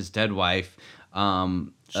face of his dead wife,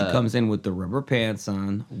 She comes in with the rubber pants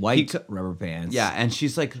on, white rubber pants. yeah, and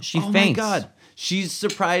she's like, She oh faints. my god. She's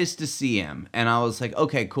surprised to see him. And I was like,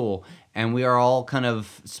 okay, cool. And we are all kind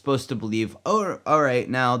of supposed to believe, oh, all right,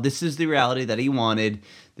 now this is the reality that he wanted.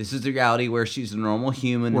 This is the reality where she's a normal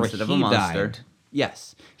human Where instead of a he monster. died.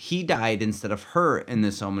 Yes. He died instead of her in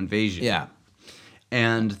this home invasion. Yeah.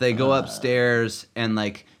 And they go upstairs and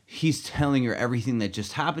like he's telling her everything that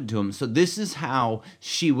just happened to him. So this is how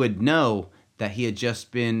she would know that he had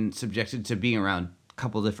just been subjected to being around a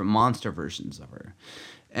couple different monster versions of her.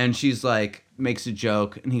 And she's like, makes a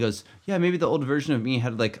joke, and he goes, yeah, maybe the old version of me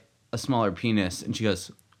had like a smaller penis. And she goes,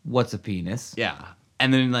 What's a penis? yeah.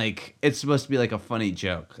 And then like it's supposed to be like a funny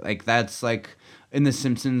joke. Like that's like in The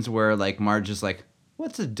Simpsons where like Marge is like,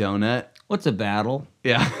 what's a donut? What's a battle?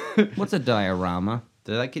 Yeah. What's a diorama?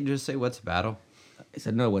 Did I kid just say what's a battle? I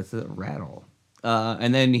said, no, what's a rattle?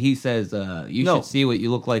 And then he says, you No. should see what you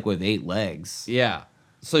look like with 8 legs. Yeah.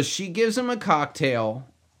 So she gives him a cocktail.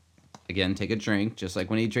 Again, take a drink, just like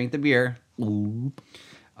when he drank the beer. Oop.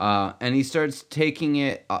 And he starts taking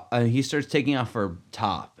it. He starts taking off her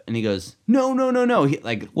top, and he goes, "No, no, no, no!" He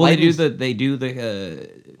like, Well, lightning's-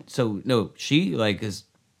 so no, she like is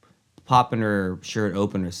popping her shirt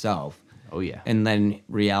open herself. Oh yeah. And then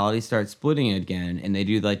reality starts splitting again, and they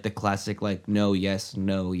do like the classic like no, yes,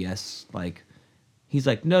 like he's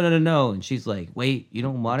like no, no, no, no, and she's like, wait, you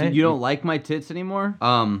don't want it? You don't like my tits anymore?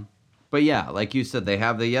 But yeah, like you said, they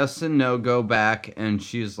have the yes and no go back, and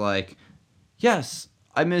she's like, "Yes,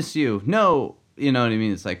 I miss you." No, you know what I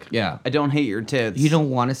mean? It's like, Yeah. I don't hate your tits. You don't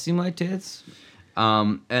want to see my tits?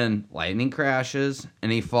 And lightning crashes,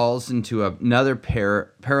 and he falls into another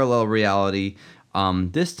parallel reality.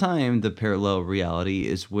 This time, the parallel reality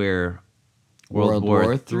is where World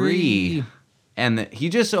War III. And he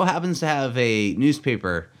just so happens to have a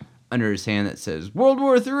newspaper under his hand that says World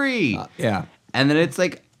War III. Yeah. And then it's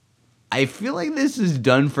like, I feel like this is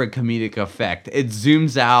done for comedic effect. It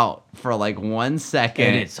zooms out for like 1 second.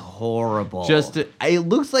 And it's horrible. It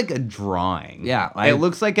looks like a drawing. Yeah, It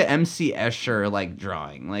looks like an MC Escher like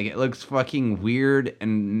drawing. Like it looks fucking weird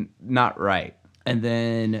and not right. And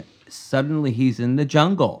then suddenly he's in the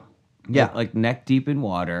jungle. Yeah. Like neck deep in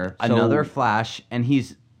water. Another So flash, and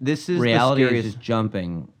this is reality the is scariest. just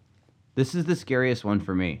jumping. This is the scariest one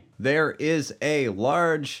for me. There is a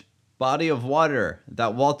large body of water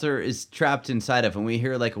that Walter is trapped inside of, and we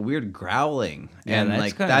hear like a weird growling. Yeah, and that's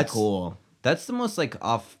like kind of cool. That's the most like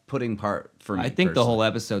off-putting part for me. I think the personally. whole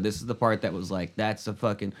episode, this is the part that was like, that's a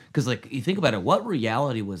fucking... Because, like, you think about it, what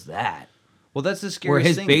reality was that? Well, that's the Where scariest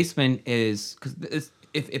his thing. basement is... Because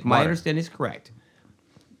if my Water. understanding is correct,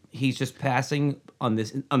 he's just passing on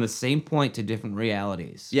the same point to different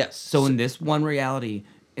realities. Yes. So in this one reality,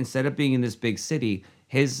 instead of being in this big city,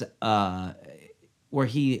 his... where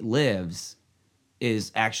he lives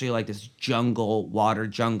is actually like this water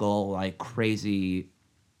jungle, like crazy,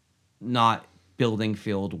 not building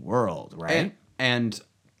field world, right? And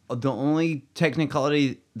the only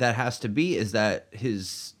technicality that has to be is that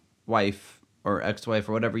his wife or ex-wife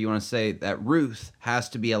or whatever you want to say, that Ruth has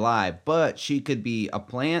to be alive. But she could be a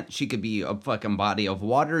plant. She could be a fucking body of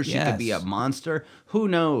water. She could be a Yes. monster. Who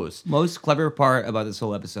knows? Most clever part about this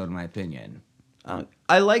whole episode, in my opinion.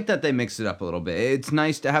 I like that they mix it up a little bit. It's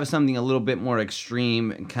nice to have something a little bit more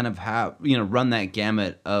extreme and kind of have, run that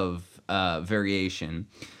gamut of variation.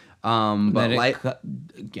 But Then like,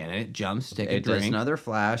 it jumps, take a it does drink. another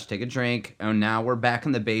flash, take a drink, and now we're back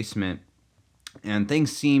in the basement, and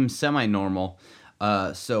things seem semi-normal.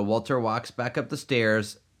 So Walter walks back up the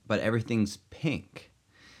stairs, but everything's pink.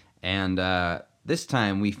 And this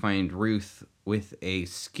time we find Ruth with a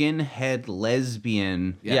skinhead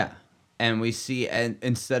lesbian. Yeah. And we see, and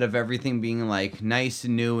instead of everything being like nice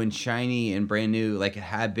and new and shiny and brand new like it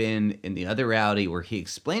had been in the other reality where he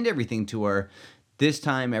explained everything to her, this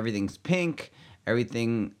time everything's pink.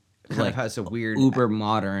 Everything kind of has a weird uber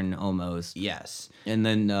modern almost. Yes. And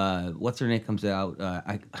then what's her name comes out?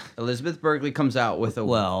 Elizabeth Berkley comes out with a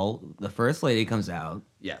the first lady comes out.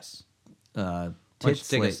 yes. Uh, Why don't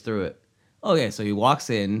you take us through it? Okay, so he walks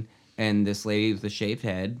in, and this lady with a shaved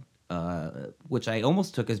head, which I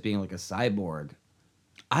almost took as being like a cyborg,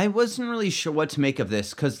 I wasn't really sure what to make of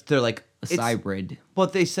this because they're like a hybrid.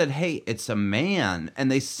 But they said, "Hey, it's a man," and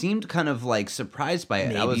they seemed kind of like surprised by it.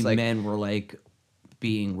 Maybe I was like, men were like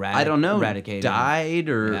being I don't know, eradicated, died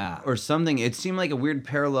Yeah. or something. It seemed like a weird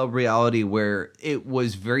parallel reality where it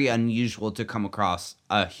was very unusual to come across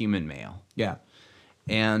a human male. Yeah.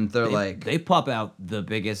 And they pop out the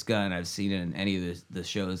biggest gun I've seen in any of the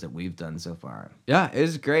shows that we've done so far. Yeah,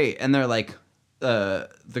 it's great. And they're like, the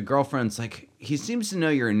girlfriend's like, he seems to know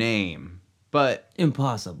your name, but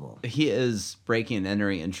Impossible. he is breaking and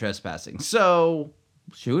entering and trespassing. So,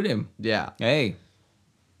 Shoot him. yeah. Hey.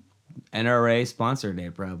 NRA sponsored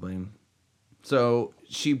it, probably. So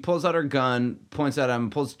she pulls out her gun, points at him,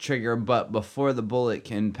 pulls the trigger, but before the bullet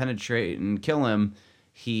can penetrate and kill him,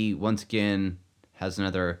 he once again has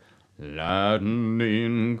another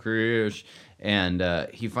lightning crash, and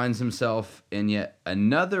he finds himself in yet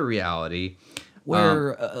another reality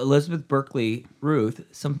Where Elizabeth Berkley, Ruth,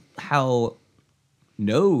 somehow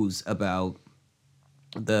knows about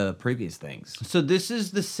the previous things. So this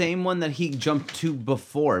is the same one that he jumped to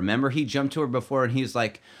before. Remember, he jumped to her before, and he's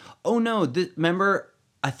like, "Oh no, remember?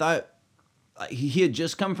 I thought he had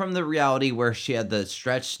just come from the reality where she had the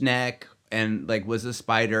stretched neck and like was a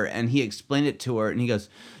spider." And he explained it to her, and he goes,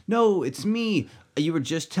 "No, it's me. You were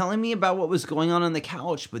just telling me about what was going on the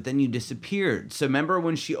couch, but then you disappeared." So remember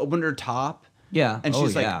when she opened her top? Yeah. And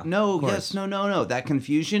she's yeah, like, no, of course. yes, no. That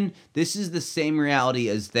confusion, this is the same reality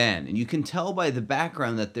as then. And you can tell by the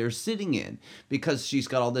background that they're sitting in because she's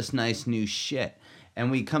got all this nice new shit. And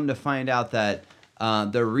we come to find out that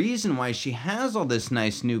the reason why she has all this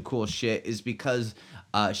nice new cool shit is because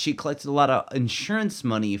she collected a lot of insurance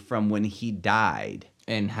money from when he died.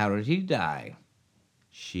 And how did he die?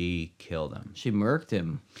 She killed him. She murked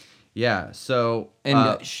him. Yeah, so...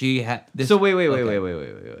 And she had... So wait.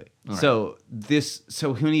 All So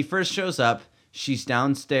when he first shows up, she's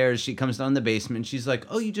downstairs. She comes down the basement. She's like,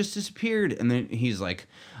 "Oh, you just disappeared." And then he's like,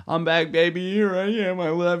 "I'm back, baby. Here I am. I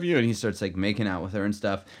love you." And he starts like making out with her and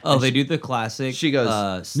stuff. Oh, And they do the classic. she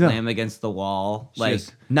goes, slam against the wall. She Like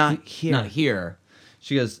goes, "Not here." Not here.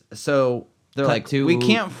 She goes, so they're Cut like, to- "We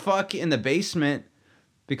can't fuck in the basement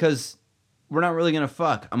because we're not really gonna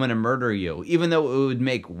fuck. I'm gonna murder you." Even though it would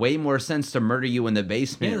make way more sense to murder you in the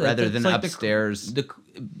basement rather than like upstairs.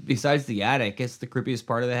 Besides the attic, it's the creepiest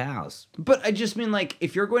part of the house. But I just mean, like,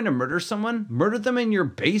 if you're going to murder someone, murder them in your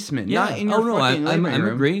basement, not in your fucking living I'm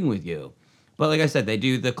room. agreeing with you. But like I said, they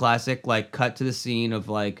do the classic, like, cut to the scene of,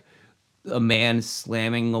 like, a man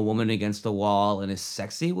slamming a woman against a wall in a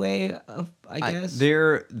sexy way, I guess.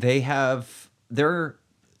 They're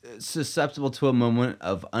susceptible to a moment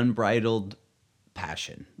of unbridled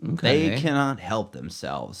passion. Okay. They cannot help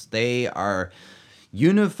themselves. They are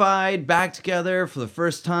unified back together for the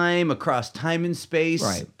first time across time and space.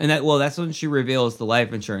 Right. And that's when she reveals the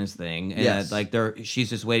life insurance thing. And Yes. she's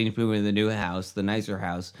just waiting to move into the new house, the nicer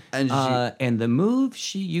house. And And the move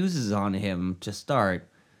she uses on him to start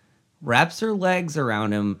wraps her legs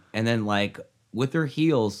around him and then like with her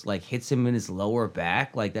heels like hits him in his lower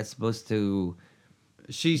back. Like that's supposed to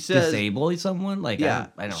She says, disable someone. Like yeah.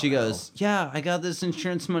 I don't She know. goes, "Yeah, I got this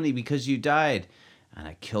insurance money because you died. And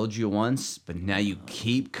I killed you once, but now you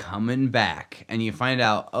keep coming back." And you find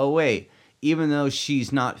out, oh, wait, even though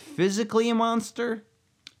she's not physically a monster,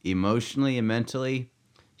 emotionally and mentally,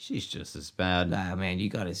 she's just as bad. Ah, man, you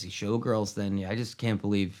got to see Showgirls then. Yeah, I just can't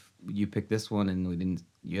believe you picked this one and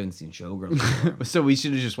you haven't seen Showgirls before. So we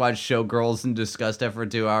should have just watched Showgirls and discussed it for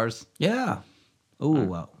 2 hours? Yeah. Oh,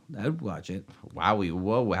 well, I'd watch it. Wowie,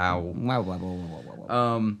 whoa, wow.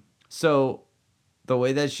 Wow. So the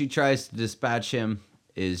way that she tries to dispatch him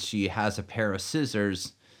is she has a pair of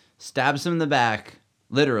scissors, stabs him in the back,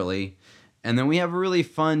 literally, and then we have a really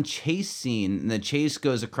fun chase scene. And the chase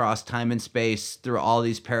goes across time and space through all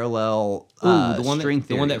these parallel the one string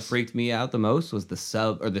the one that theories. freaked me out the most was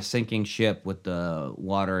the the sinking ship with the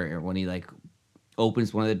water when he like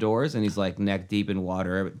opens one of the doors and he's like neck deep in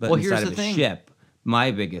water, but Well, here's inside the of a thing. ship.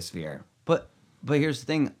 My biggest fear. But here's the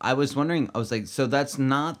thing. I was wondering, I was like, so that's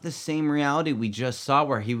not the same reality we just saw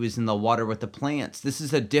where he was in the water with the plants. This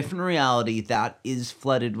is a different reality that is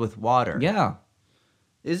flooded with water. Yeah.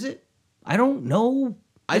 Is it? I don't know.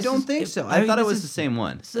 I don't think so. I thought it was the same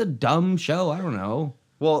one. It's a dumb show. I don't know.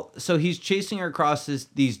 Well, so he's chasing her across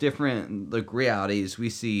these different like realities. We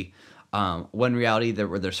see One reality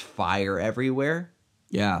where there's fire everywhere.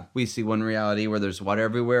 Yeah. We see one reality where there's water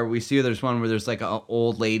everywhere. We see there's one where there's like an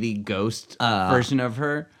old lady ghost version of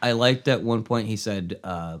her. I liked at one point he said,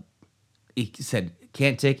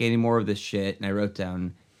 can't take any more of this shit. And I wrote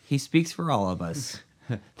down, he speaks for all of us.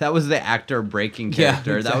 That was the actor breaking Yeah,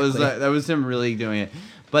 character. exactly. That was him really doing it.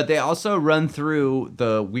 But they also run through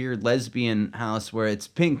the weird lesbian house where it's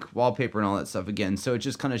pink wallpaper and all that stuff again. So it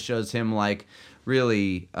just kind of shows him like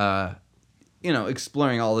really,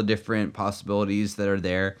 exploring all the different possibilities that are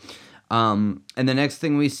there. And the next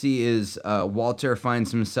thing we see is Walter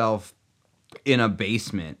finds himself in a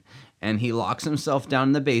basement. And he locks himself down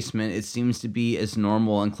in the basement. It seems to be as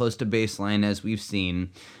normal and close to baseline as we've seen.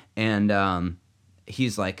 And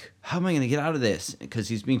he's like, how am I going to get out of this? Because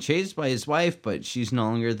he's being chased by his wife, but she's no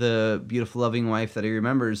longer the beautiful, loving wife that he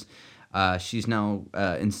remembers. She's now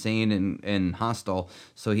insane and hostile.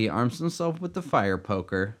 So he arms himself with the fire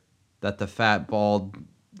poker that the fat, bald,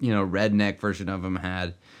 redneck version of him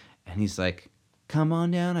had. And he's like, come on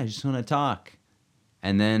down. I just want to talk.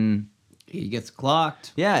 And then He gets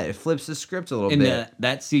clocked. yeah, it flips the script a little And bit.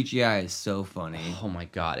 that CGI is so funny. Oh my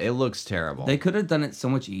God, it looks terrible. They could have done it so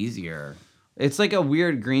much easier. It's like a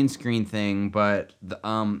weird green screen thing, but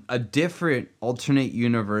a different alternate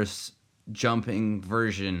universe jumping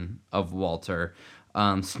version of Walter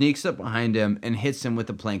sneaks up behind him and hits him with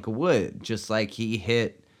a plank of wood, just like he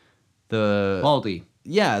hit the Baldy.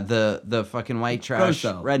 yeah the fucking white trash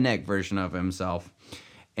Frozo. redneck version of himself,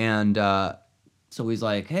 and So he's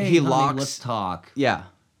like, hey, He honey, locks- let's talk. yeah.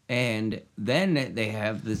 And then they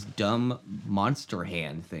have this dumb monster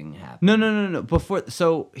hand thing happen. No. Before,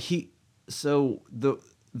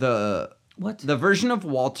 the What? the version of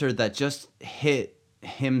Walter that just hit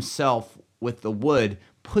himself with the wood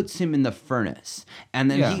puts him in the furnace, and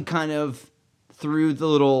then Yeah. he kind of through the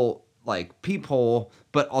little like peephole,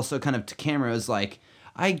 but also kind of to camera is like,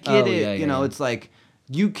 I get Oh, it, yeah. It's like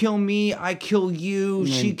you kill me, I kill you, And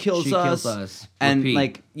she then kills she us, kills us. and Repeat.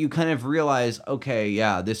 like you kind of realize, okay,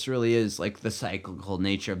 yeah, this really is like the cyclical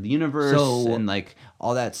nature of the universe So- and like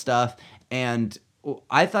all that stuff. And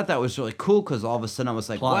I thought that was really cool because all of a sudden I was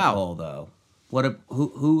like, Plot wow, hole, though.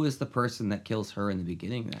 Who is the person that kills her in the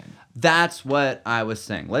beginning then? that's what I was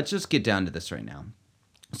saying. Let's just get down to this right now.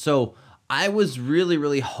 So I was really,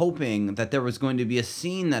 really hoping that there was going to be a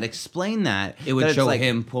scene that explained that. It would that it's show like,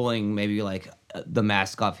 him pulling maybe like the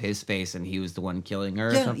mask off his face and he was the one killing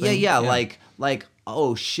her or Yeah, something. yeah. Like,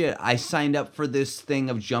 oh shit, I signed up for this thing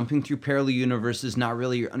of jumping through parallel universes, not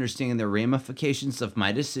really understanding the ramifications of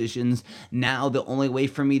my decisions. Now the only way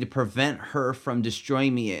for me to prevent her from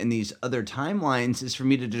destroying me in these other timelines is for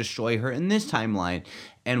me to destroy her in this timeline.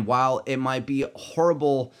 And while it might be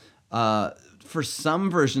horrible for some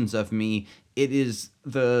versions of me, it is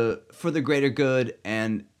for the greater good,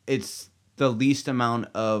 and it's the least amount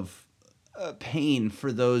of pain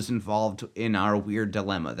for those involved in our weird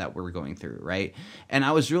dilemma that we're going through, right? And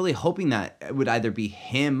I was really hoping that it would either be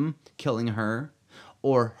him killing her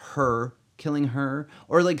or her killing her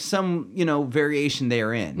or like some, variation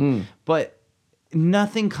therein. But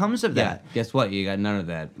nothing comes of Yeah. that. Guess what? You got none of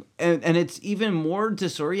that. And it's even more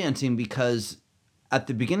disorienting because at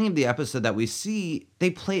the beginning of the episode that we see, they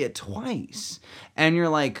play it twice. And you're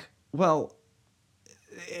like, well,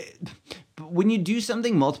 when you do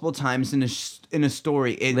something multiple times in a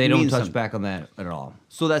story, it They don't means touch something. back on that at all.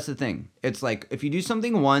 So that's the thing. It's like if you do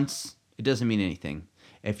something once, it doesn't mean anything.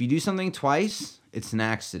 If you do something twice, it's an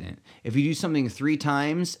accident. If you do something 3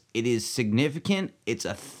 times, it is significant. It's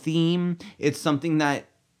a theme. It's something that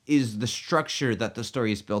is the structure that the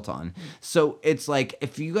story is built on. So it's like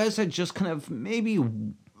if you guys had just kind of maybe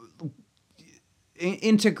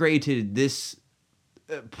integrated this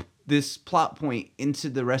plot point into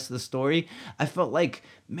the rest of the story, I felt like,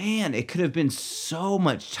 man, it could have been so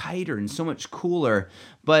much tighter and so much cooler.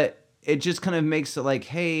 But it just kind of makes it like,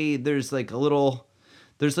 hey, there's like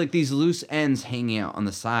these loose ends hanging out on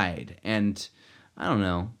the side. And I don't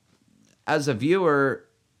know. As a viewer,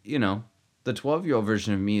 the 12-year-old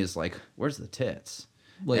version of me is like, where's the tits?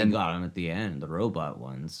 Well, And- you got them at the end, the robot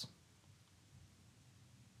ones.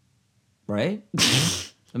 Right?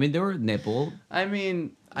 I mean, there were I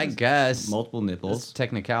mean, I guess. multiple It's nipples.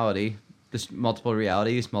 technicality. Just multiple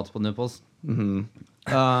realities, multiple nipples. Um,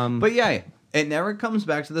 But yeah, it never comes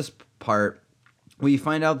back to this part where you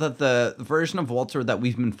find out that the version of Walter that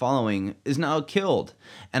we've been following is now killed.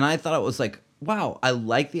 And I thought it was like, wow, I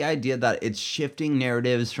like the idea that it's shifting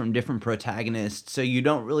narratives from different protagonists, so you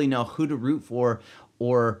don't really know who to root for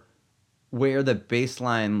or where the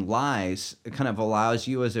baseline lies. It kind of allows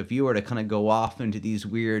you as a viewer to kind of go off into these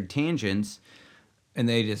weird tangents. And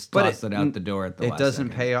they just But toss it out the door at the it last doesn't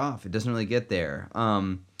second. pay off. It doesn't really get there.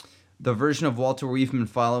 The version of Walter we've been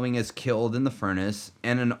following is killed in the furnace,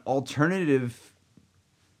 and an alternative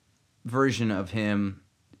version of him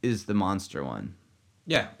is the monster one.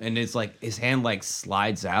 Yeah, and it's like his hand like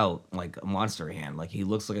slides out like a monster hand. Like he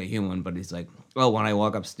looks like a human, but he's like, oh, when I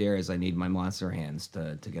walk upstairs, I need my monster hands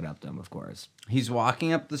to get up them, of course. He's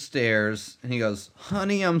walking up the stairs, and he goes,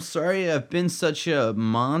 "Honey, I'm sorry I've been such a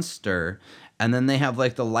monster." And then they have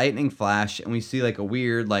like the lightning flash, and we see like a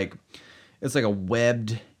weird it's like a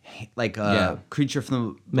webbed creature from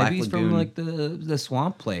the Black Maybe he's Lagoon. from like the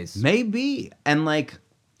swamp place. Maybe, and like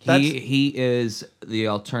that's He is the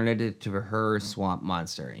alternative to her swamp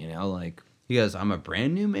monster, like he goes, "I'm a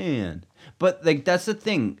brand new man." But like that's the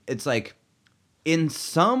thing. It's like in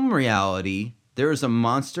some reality, there is a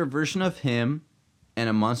monster version of him and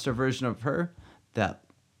a monster version of her that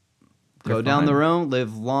They're go down the fine. road,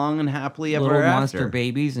 live long and happily ever little after. monster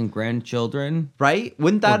babies and grandchildren. Right?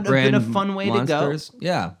 Wouldn't that or have been a grand fun way monsters. to go?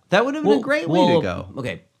 Yeah, That would have been a great way to go.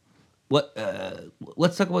 Okay, what?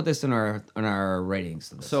 Let's talk about this in our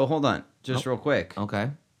ratings. Of this. So hold on, just real quick. okay,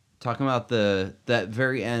 Talking about that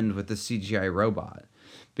very end with the CGI robot,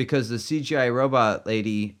 because the CGI robot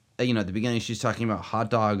lady, at the beginning she's talking about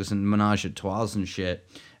hot dogs and menage a trois and shit.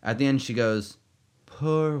 At the end she goes,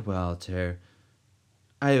 "Poor Walter.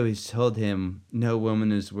 I always told him no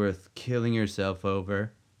woman is worth killing herself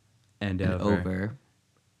over, and over,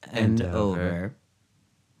 and And over. over.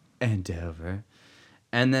 and over."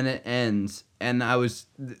 And then it ends, and I was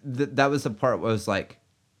that was the part where I was like,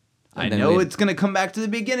 I And then know we- it's gonna come back to the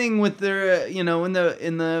beginning with their, in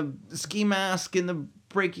the ski mask and the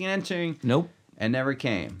breaking and entering, Nope, and never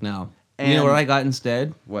came. no. And you know what I got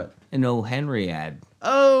instead? What? An O. Henry ad.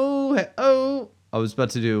 Oh! I was about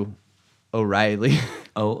to do O'Reilly.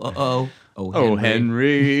 O. Oh,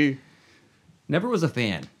 Henry Never was a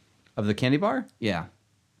fan. of the candy bar. Yeah.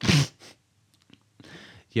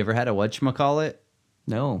 You ever had a whatchamacallit?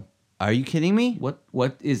 No. Are you kidding me?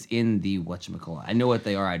 What is in the whatchamacallit? I know what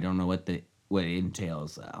they are. I don't know what it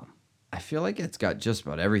entails though. I feel like it's got just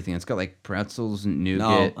about everything. It's got like pretzels and No,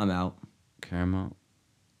 nougat, I'm out. caramel.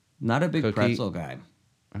 Not a big Cookie. pretzel guy.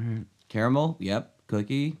 All right. Caramel, yep.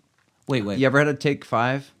 Cookie. Wait. You ever had a Take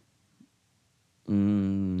 5?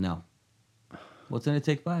 No. What's in a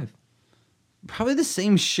Take 5? Probably the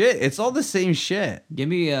same shit. It's all the same shit. Give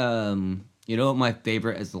me you know what my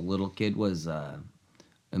favorite as a little kid was a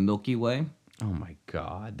Milky Way Oh my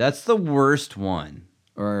god, that's the worst one.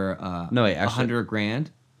 or No, wait, actually- 100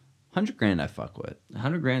 grand. 100 grand I fuck with.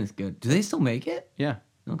 100 grand is good. Do they still make it? Yeah.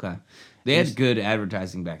 Okay. They had good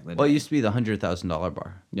advertising back then. Well, it used to be the $100,000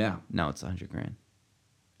 bar. Yeah. Now it's 100 grand.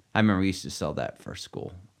 I remember we used to sell that for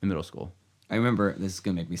school, in middle school. I remember, this is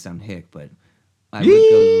going to make me sound hick, but I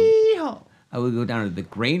would go down to the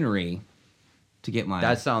granary to get my...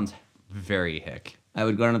 That sounds very hick. I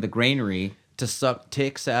would go down to the granary. To suck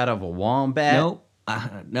ticks out of a wombat?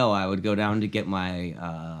 No, I would go down to get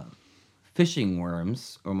my fishing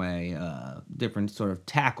worms or my different sort of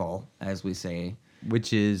tackle, as we say,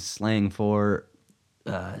 Which is slang for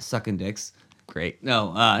sucking dicks. great.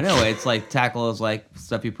 No, it's like tackle is like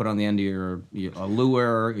stuff you put on the end of your a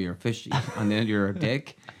lure, your fish on the end of your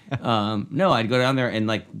dick. No, I'd go down there and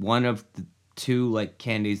like one of the two like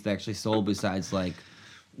candies that actually sold besides like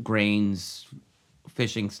grains,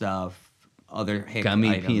 fishing stuff, other hick Gummy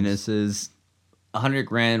items. penises. 100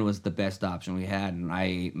 grand was the best option we had, and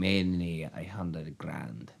I made me 100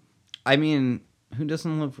 grand I mean, who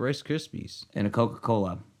doesn't love Rice Krispies? and a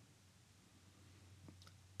Coca-Cola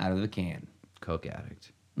out of the can. Coke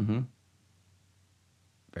addict. Mm-hmm.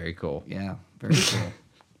 Very cool. Yeah, very cool.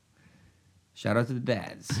 Shout out to the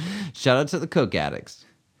dads. Shout out to the Coke addicts.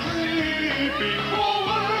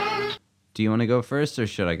 Do you want to go first or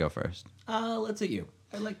should I go first? Let's hit you.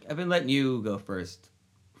 I've been letting you go first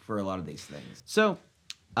for a lot of these things. So,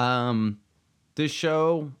 this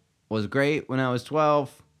show was great when I was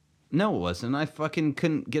 12. No, it wasn't. I fucking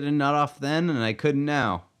couldn't get a nut off then, and I couldn't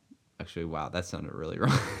now. Actually, wow, that sounded really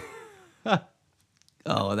wrong.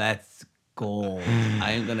 Oh, that's gold.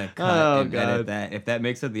 I am gonna cut Oh, and God. edit that. If that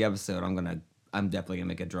makes it the episode, I'm definitely gonna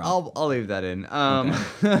make a drop. I'll leave that in.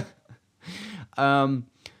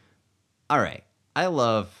 All right. I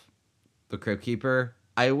love the Crypt Keeper.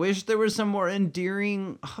 I wish there was some more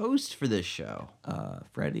endearing host for this show.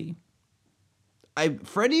 Freddy.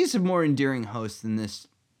 Freddy's a more endearing host than this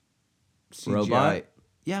CGI. Robot?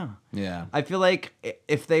 Yeah. Yeah. I feel like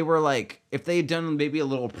if they had done maybe a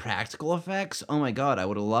little practical effects, oh my god, I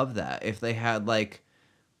would have loved that. If they had like,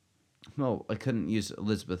 well, I couldn't use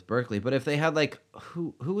Elizabeth Berkley, but if they had like,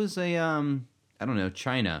 who was a, I don't know,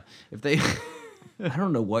 China. If they, I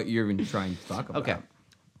don't know what you're even trying to talk about. Okay.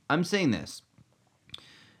 I'm saying this.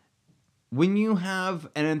 When you have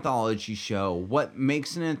an anthology show, what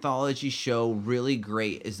makes an anthology show really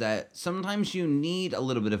great is that sometimes you need a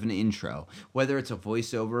little bit of an intro, whether it's a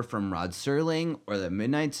voiceover from Rod Serling or the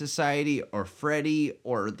Midnight Society or Freddy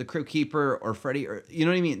or the Crypt Keeper or Freddy, or you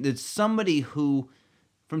know what I mean? There's somebody who,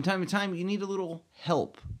 from time to time, you need a little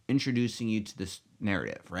help introducing you to this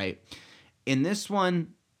narrative, right? In this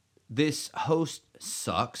one, this host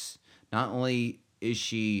sucks. Not only is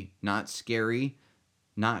she not scary,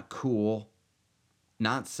 not cool,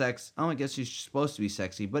 not sex. Oh, I guess she's supposed to be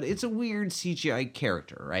sexy, but it's a weird CGI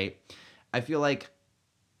character, right? I feel like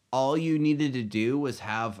all you needed to do was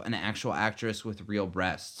have an actual actress with real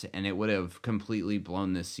breasts, and it would have completely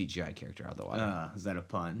blown this CGI character out of the water. Is that a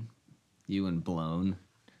pun? You and Blown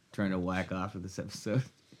trying to whack off of this episode.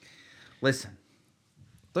 Listen,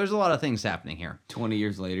 there's a lot of things happening here. 20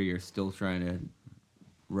 years later, you're still trying to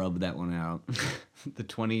rub that one out. The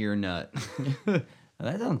 20-year nut.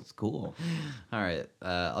 That sounds cool. All right,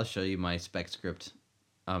 I'll show you my spec script.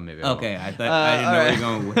 Oh, maybe. Okay, I thought I didn't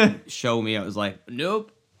know you were going to show me. I was like,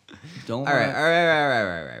 nope. Don't. All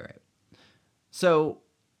right. So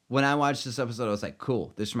when I watched this episode, I was like,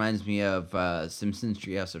 cool. This reminds me of Simpsons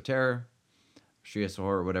Treehouse of Terror, Treehouse of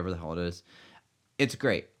Horror, whatever the hell it is. It's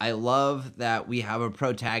great. I love that we have a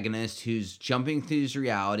protagonist who's jumping through these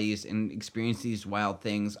realities and experiencing these wild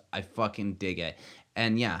things. I fucking dig it.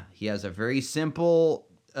 And yeah, he has a very simple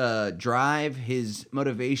drive. His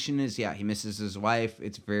motivation is, he misses his wife.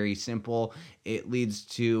 It's very simple. It leads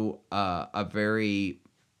to a very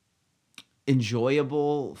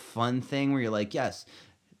enjoyable, fun thing where you're like, yes,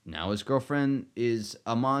 now his girlfriend is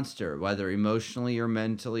a monster, whether emotionally or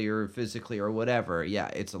mentally or physically or whatever. Yeah,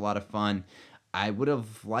 it's a lot of fun. I would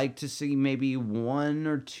have liked to see maybe one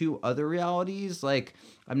or two other realities. Like,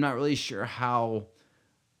 I'm not really sure how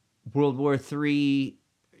World War III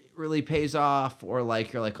really pays off, or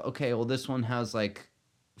like you're like, okay, well, this one has like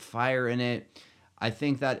fire in it. I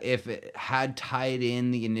think that if it had tied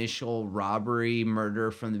in the initial robbery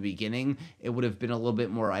murder from the beginning, it would have been a little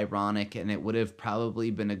bit more ironic, and it would have probably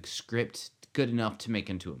been a script good enough to make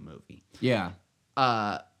into a movie. Yeah.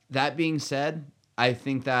 That being said, I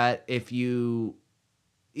think that if you,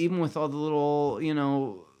 even with all the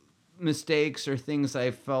little, mistakes or things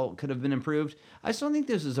I felt could have been improved, I still think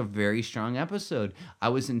this is a very strong episode. I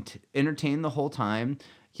was entertained the whole time.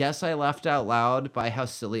 Yes, I laughed out loud by how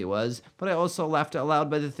silly it was, but I also laughed out loud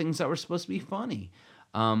by the things that were supposed to be funny.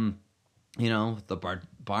 The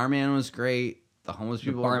barman was great. The homeless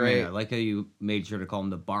people were great. I like how you made sure to call him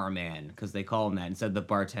the barman, because they call him that instead of the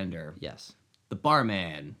bartender. Yes. The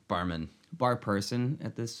barman. Barman. Bar person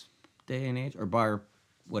at this day and age, or bar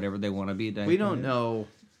whatever they want to be. We don't know.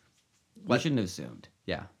 We shouldn't have assumed.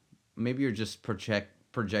 Yeah. Maybe you're just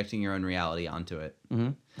projecting your own reality onto it.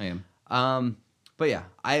 Mm-hmm. I am. But yeah,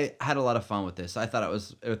 I had a lot of fun with this. I thought it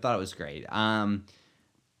was great. I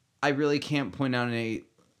really can't point out any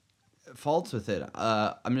faults with it.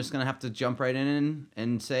 I'm just gonna have to jump right in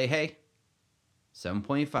and say, hey,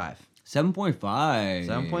 7.5. 7.5.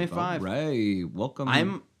 7.5. Right.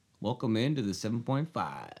 Welcome into the 7.5.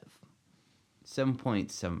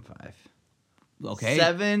 7.75. Okay.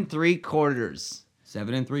 7 3/4.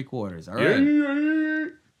 7 3/4. All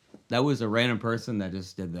right. That was a random person that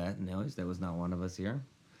just did that noise. That was not one of us here.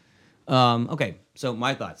 Okay. So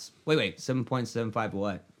my thoughts. Wait. 7.75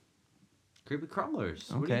 what? Creepy crawlers.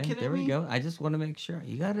 Okay. What are you kidding there we me? go. I just want to make sure.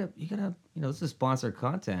 You gotta, this is sponsored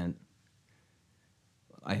content.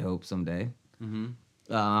 I hope someday.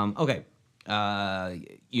 Mm-hmm. Okay.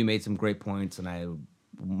 You made some great points, and I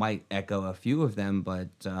might echo a few of them, but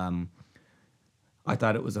I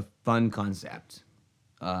thought it was a fun concept.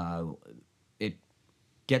 It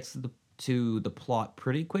gets to the plot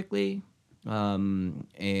pretty quickly, and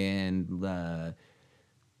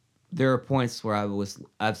there are points where I was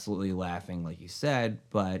absolutely laughing, like you said,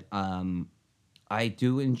 but I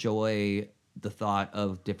do enjoy the thought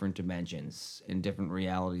of different dimensions and different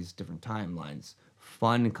realities, different timelines.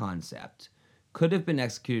 Fun concept. Could have been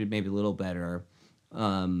executed maybe a little better.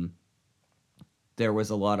 There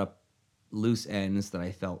was a lot of loose ends that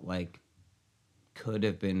I felt like could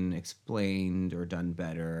have been explained or done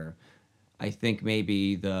better. I think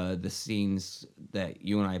maybe the scenes that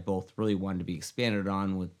you and I both really wanted to be expanded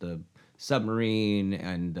on with the submarine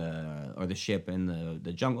and or the ship and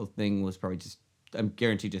the jungle thing was probably just, I'm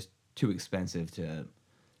guaranteed, just too expensive to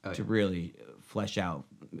really flesh out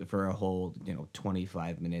for a whole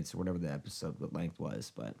 25 minutes or whatever the episode length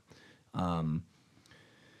was. But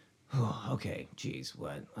okay, geez,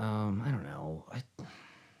 what? I don't know.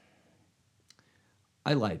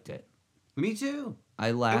 I liked it. Me too.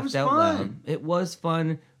 I laughed was out fun. loud. It was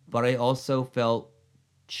fun, but I also felt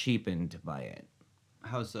cheapened by it.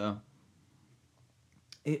 How so?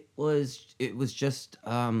 It was just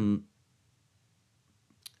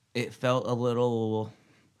it felt a little.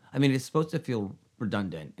 I mean, it's supposed to feel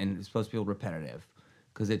redundant and it's supposed to feel repetitive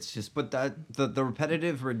because it's just. But the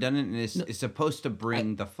repetitive redundantness is supposed to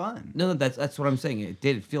bring the fun. No, that's what I'm saying. It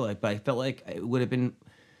did feel like, but I felt like it would have been.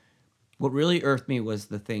 What really irked me was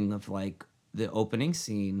the thing of like the opening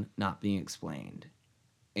scene not being explained,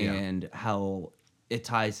 Yeah. and how it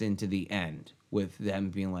ties into the end with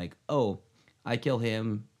them being like, "Oh, I kill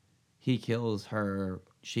him, he kills her,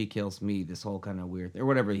 she kills me." This whole kind of weird, or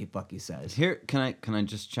whatever he says. Here, can I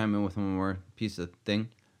just chime in with one more piece of thing?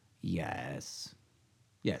 Yes,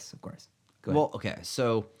 yes, of course. Go ahead. Well, okay,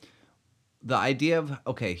 so the idea of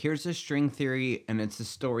here's a string theory, and it's a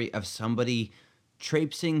story of somebody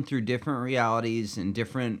traipsing through different realities and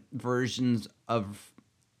different versions of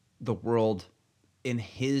the world in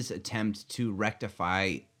his attempt to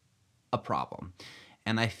rectify a problem.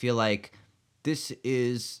 And I feel like this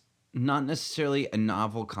is not necessarily a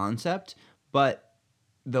novel concept, but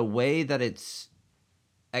the way that it's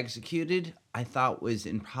executed, I thought was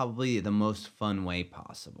in probably the most fun way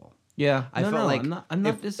possible. Yeah, I felt like I'm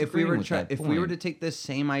not if disagreeing we were with that if we were to point. take this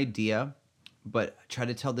same idea, but try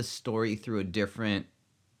to tell this story through a different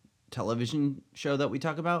television show that we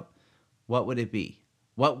talk about, what would it be?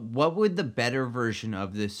 What would the better version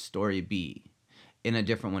of this story be in a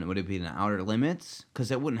different one? Would it be in Outer Limits?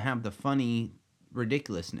 Because it wouldn't have the funny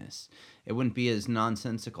ridiculousness. It wouldn't be as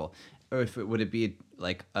nonsensical. Or if it would it be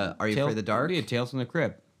like Are You Afraid of the Dark? It'd be a Tales from the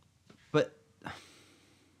Crypt. But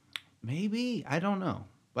maybe I don't know.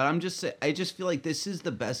 But I just feel like this is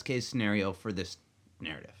the best case scenario for this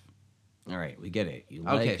narrative. All right, we get it. You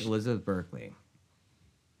Okay. like Elizabeth Berkley.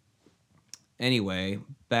 Anyway,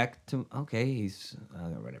 back to he's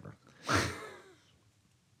whatever.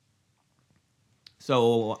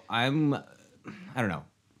 So I don't know.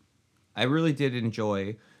 I really did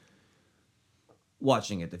enjoy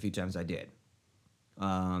watching it the few times I did.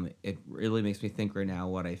 It really makes me think right now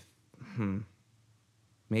what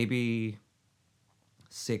maybe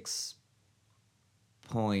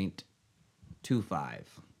 6.25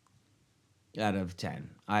 out of 10.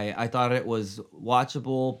 I thought it was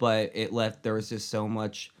watchable, but there was just so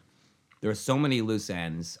much. There were so many loose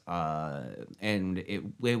ends, and it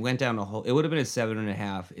went down a whole. It would have been a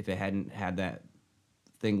 7.5 if it hadn't had that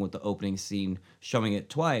thing with the opening scene showing it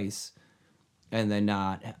twice, and then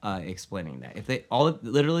not explaining that. If they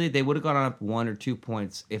literally they would have gone up 1 or 2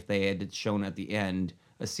 points if they had shown at the end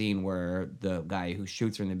a scene where the guy who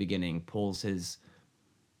shoots her in the beginning pulls his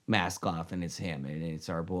mask off and it's him and it's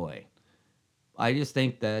our boy. I just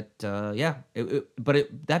think that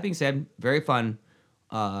that being said, very fun.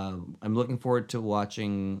 I'm looking forward to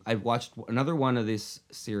watching. I watched another one of this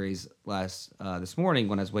series this morning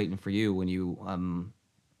when I was waiting for you when you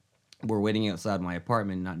were waiting outside my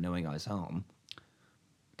apartment, not knowing I was home.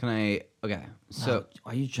 Can I? Okay. So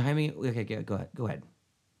Are you chiming? Okay, go ahead.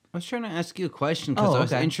 I was trying to ask you a question because I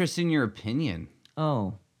was okay. interested in your opinion.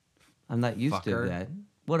 Oh, I'm not used to Fucker. that.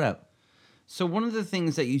 What up? So one of the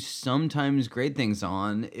things that you sometimes grade things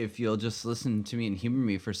on, if you'll just listen to me and humor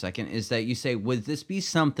me for a second, is that you say, would this be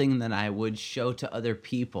something that I would show to other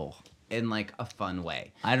people in like a fun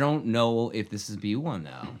way? I don't know if this is B1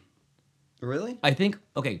 now. Really? I think,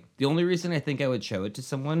 the only reason I think I would show it to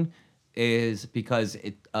someone is because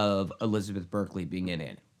of Elizabeth Berkley being in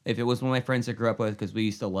it. If it was one of my friends I grew up with, because we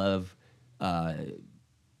used to love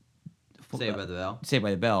Saved by the Bell. Saved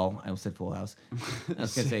by the Bell. I almost said Full House. I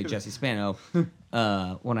was going to say Jesse Spano.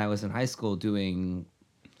 When I was in high school doing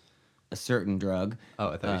a certain drug. Oh,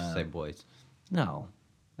 I thought you should say boys. No,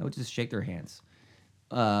 I would just shake their hands.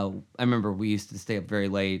 I remember we used to stay up very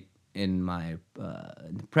late in my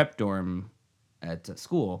prep dorm at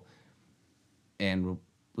school, and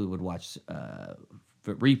we would watch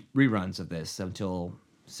reruns of this until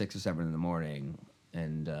 6 or 7 in the morning.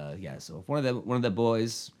 And so if one of the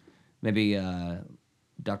boys, maybe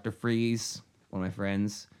Dr. Freeze, one of my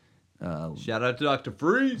friends, Shout out to Dr.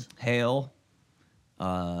 Freeze. Hale,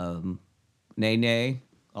 Nene,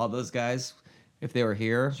 all those guys, if they were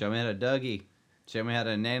here. Show me how to Dougie. Show me how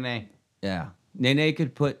to Nene. Yeah. Nene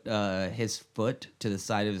could put his foot to the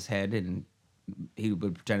side of his head and he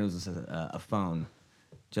would pretend it was a phone.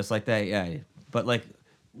 Just like that, yeah. But, like,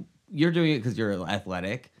 you're doing it because you're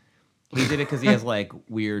athletic. He did it because he has, like,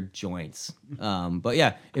 weird joints. But,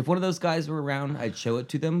 yeah, if one of those guys were around, I'd show it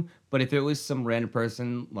to them. But if it was some random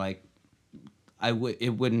person, like,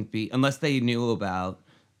 it wouldn't be... Unless they knew about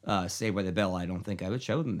Saved by the Bell, I don't think I would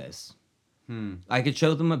show them this. I could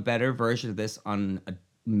show them a better version of this on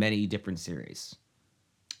many different series.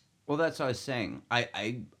 Well, that's what I was saying.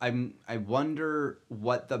 I wonder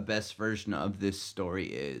what the best version of this story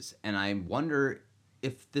is, and I wonder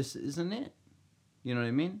if this isn't it. You know what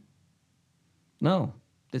I mean? No,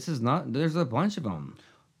 this is not. There's a bunch of them.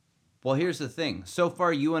 Well, here's the thing. So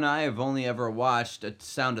far, you and I have only ever watched A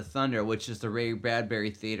Sound of Thunder, which is the Ray Bradbury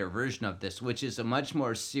Theater version of this, which is a much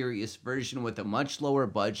more serious version with a much lower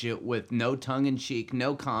budget, with no tongue-in-cheek,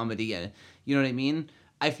 no comedy. You know what I mean?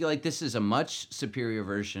 I feel like this is a much superior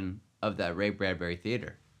version of that Ray Bradbury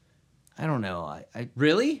Theater. I don't know. I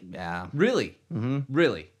Really? yeah. Really? Mm-hmm.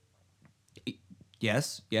 Really?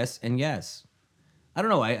 Yes, and yes. I don't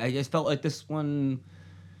know. I just felt like this one.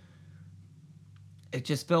 It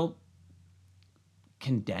just felt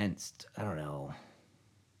condensed. I don't know.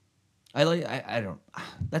 I don't.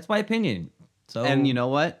 That's my opinion. So And you know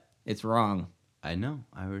what? it's wrong. I know.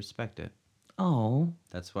 I respect it. Oh,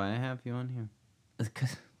 That's why I have you on here.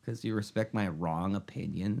 because you respect my wrong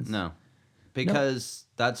opinions. No. Because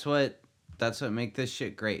that's what make this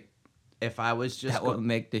shit great. If I was just that would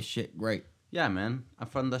make this shit great. Yeah, man. I'm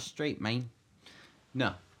from the street, man.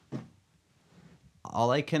 No.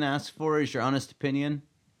 All I can ask for is your honest opinion,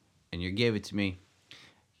 and you gave it to me.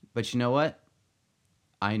 But you know what?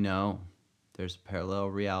 I know there's a parallel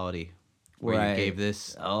reality where Right. you gave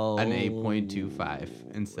this Oh, an 8.25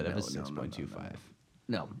 instead of a no, 6.25.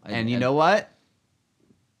 No, And you know what?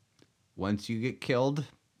 Once you get killed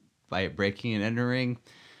by breaking and entering,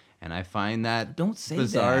 and I find that Don't say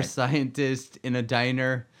bizarre that. scientist in a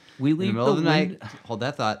diner We in the leave middle of the night, wind- hold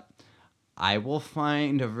that thought. I will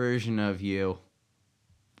find a version of you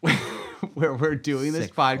where we're doing this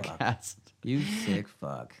Sick fuck. podcast You sick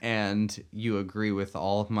fuck. and you agree with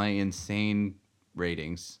all of my insane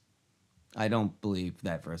ratings. I don't believe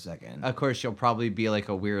that for a second. Of course, you'll probably be like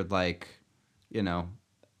a weird, like, you know,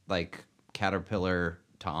 like caterpillar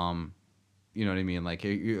Tom. You know what I mean? Like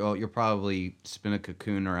you'll probably spin a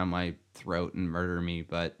cocoon around my throat and murder me,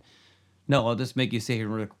 but No, I'll just make you sit here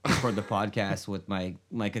and record the podcast with my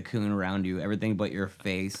cocoon around you, everything but your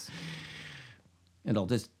face. And I'll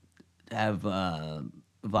just have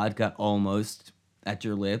vodka almost at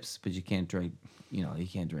your lips, but you can't drink. You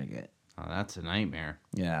can't drink it. oh, that's a nightmare.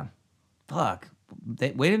 Yeah. Fuck.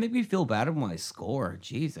 Way to make me feel bad about my score.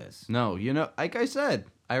 Jesus. No, like I said,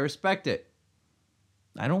 I respect it.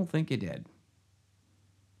 I don't think you did.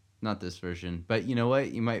 Not this version, but you know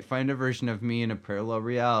what? You might find a version of me in a parallel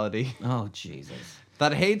reality Oh, Jesus.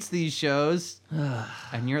 that hates these shows,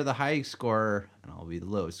 and you're the high scorer, and I'll be the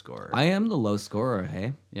low scorer. I am the low scorer,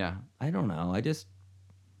 hey? Yeah, I don't know.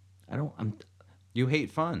 I'm you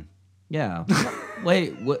hate fun. Yeah.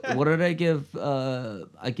 Wait, what did I give?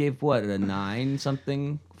 I gave what, a 9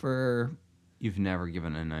 something for... You've never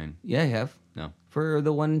given a 9. Yeah, I have. No, For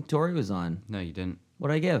the one Tori was on. no, you didn't.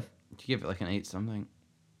 What'd I give? You give it like an 8 something.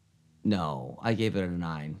 No, I gave it a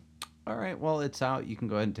 9. All right, well, it's out. You can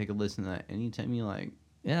go ahead and take a listen to that anytime you like.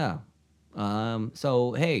 Yeah.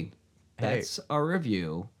 So, hey, that's our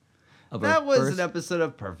review of That our was first... an episode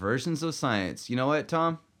of Perversions of Science. You know what,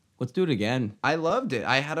 Tom? Let's do it again. I loved it.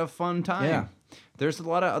 I had a fun time. Yeah. There's a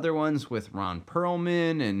lot of other ones with Ron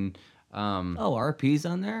Perlman and Oh, RP's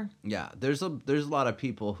on there? yeah, there's a lot of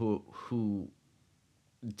people who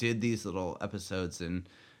did these little episodes, and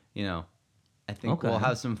I think we'll Okay.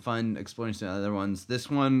 have some fun exploring some other ones. This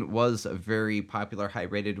one was a very popular, high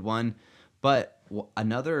rated one, but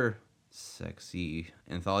another sexy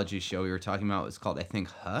anthology show we were talking about was called, I think,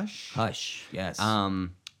 Hush. Hush, yes.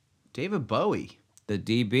 David Bowie. The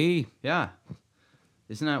DB. Yeah,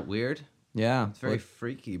 isn't that weird? Yeah. It's very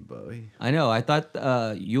freaky, Bowie. I know. I thought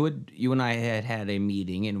you and I had a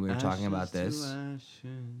meeting and we were talking about Ashes this. to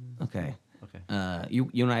ashes. Okay. Okay. You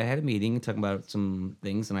and I had a meeting talking about some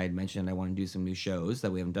things, and I had mentioned I want to do some new shows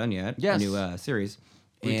that we haven't done yet. Yes. A new series.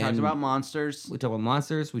 We talked And about monsters. We talked about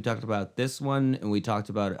monsters. We talked about this one, and we talked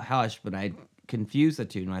about Hush. But I confused the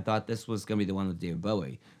two, and I thought this was gonna be the one with David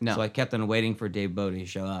Bowie. No. So I kept on waiting for David Bowie to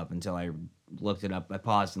show up until I looked it up. I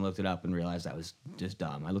paused and looked it up and realized I was just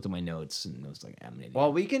dumb. I looked at my notes and it was like, I'm an idiot.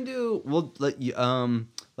 Well,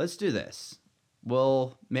 let's do this.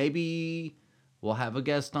 Maybe we'll have a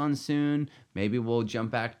guest on soon. Maybe we'll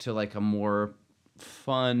jump back to like a more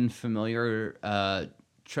fun, familiar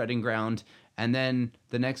treading ground. And then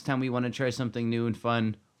the next time we want to try something new and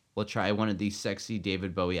fun, we'll try one of these sexy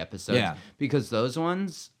David Bowie episodes. Yeah. Because those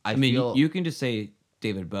ones, I I mean, feel... you can just say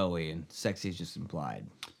David Bowie and sexy is just implied.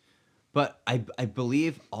 But I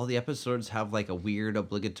believe all the episodes have like a weird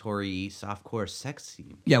obligatory softcore sex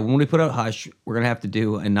scene. Yeah, when we put out Hush, we're gonna have to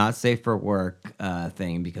do a not safe for work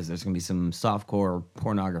thing because there's gonna be some softcore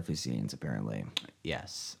pornography scenes apparently.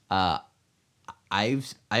 Yes. I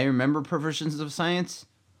remember Perversions of Science.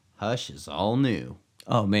 Hush is all new.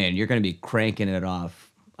 Oh man, you're gonna be cranking it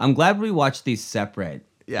off. I'm glad we watched these separate.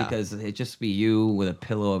 Yeah. Because it'd just be you with a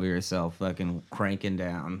pillow over yourself fucking cranking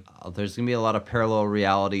down. There's going to be a lot of parallel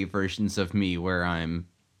reality versions of me where I'm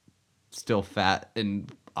still fat and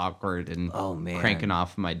awkward and cranking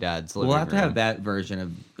off my dad's living room. We'll have to have that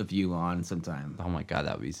version of you on sometime. Oh my God,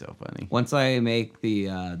 that would be so funny. Once I make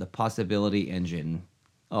the Possibility Engine,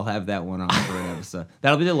 I'll have that one on for an episode.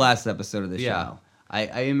 That'll be the last episode of the show.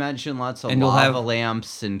 I imagine lots of And we'll lava have-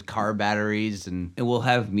 lamps and car batteries and And we'll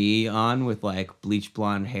have me on with like bleach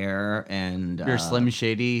blonde hair and your Slim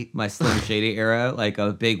Shady. my Slim Shady era, like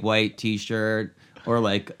a big white T-shirt or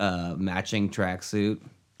like a matching tracksuit.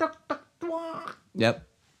 Yep.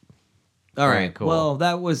 All Very right. cool. Well,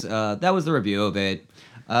 that was the review of it.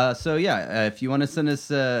 So yeah, if you want to send us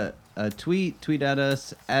a tweet at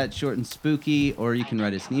us at Short and Spooky, or you can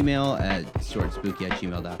write us an email at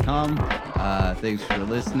shortspooky@gmail.com. Thanks for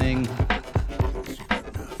listening.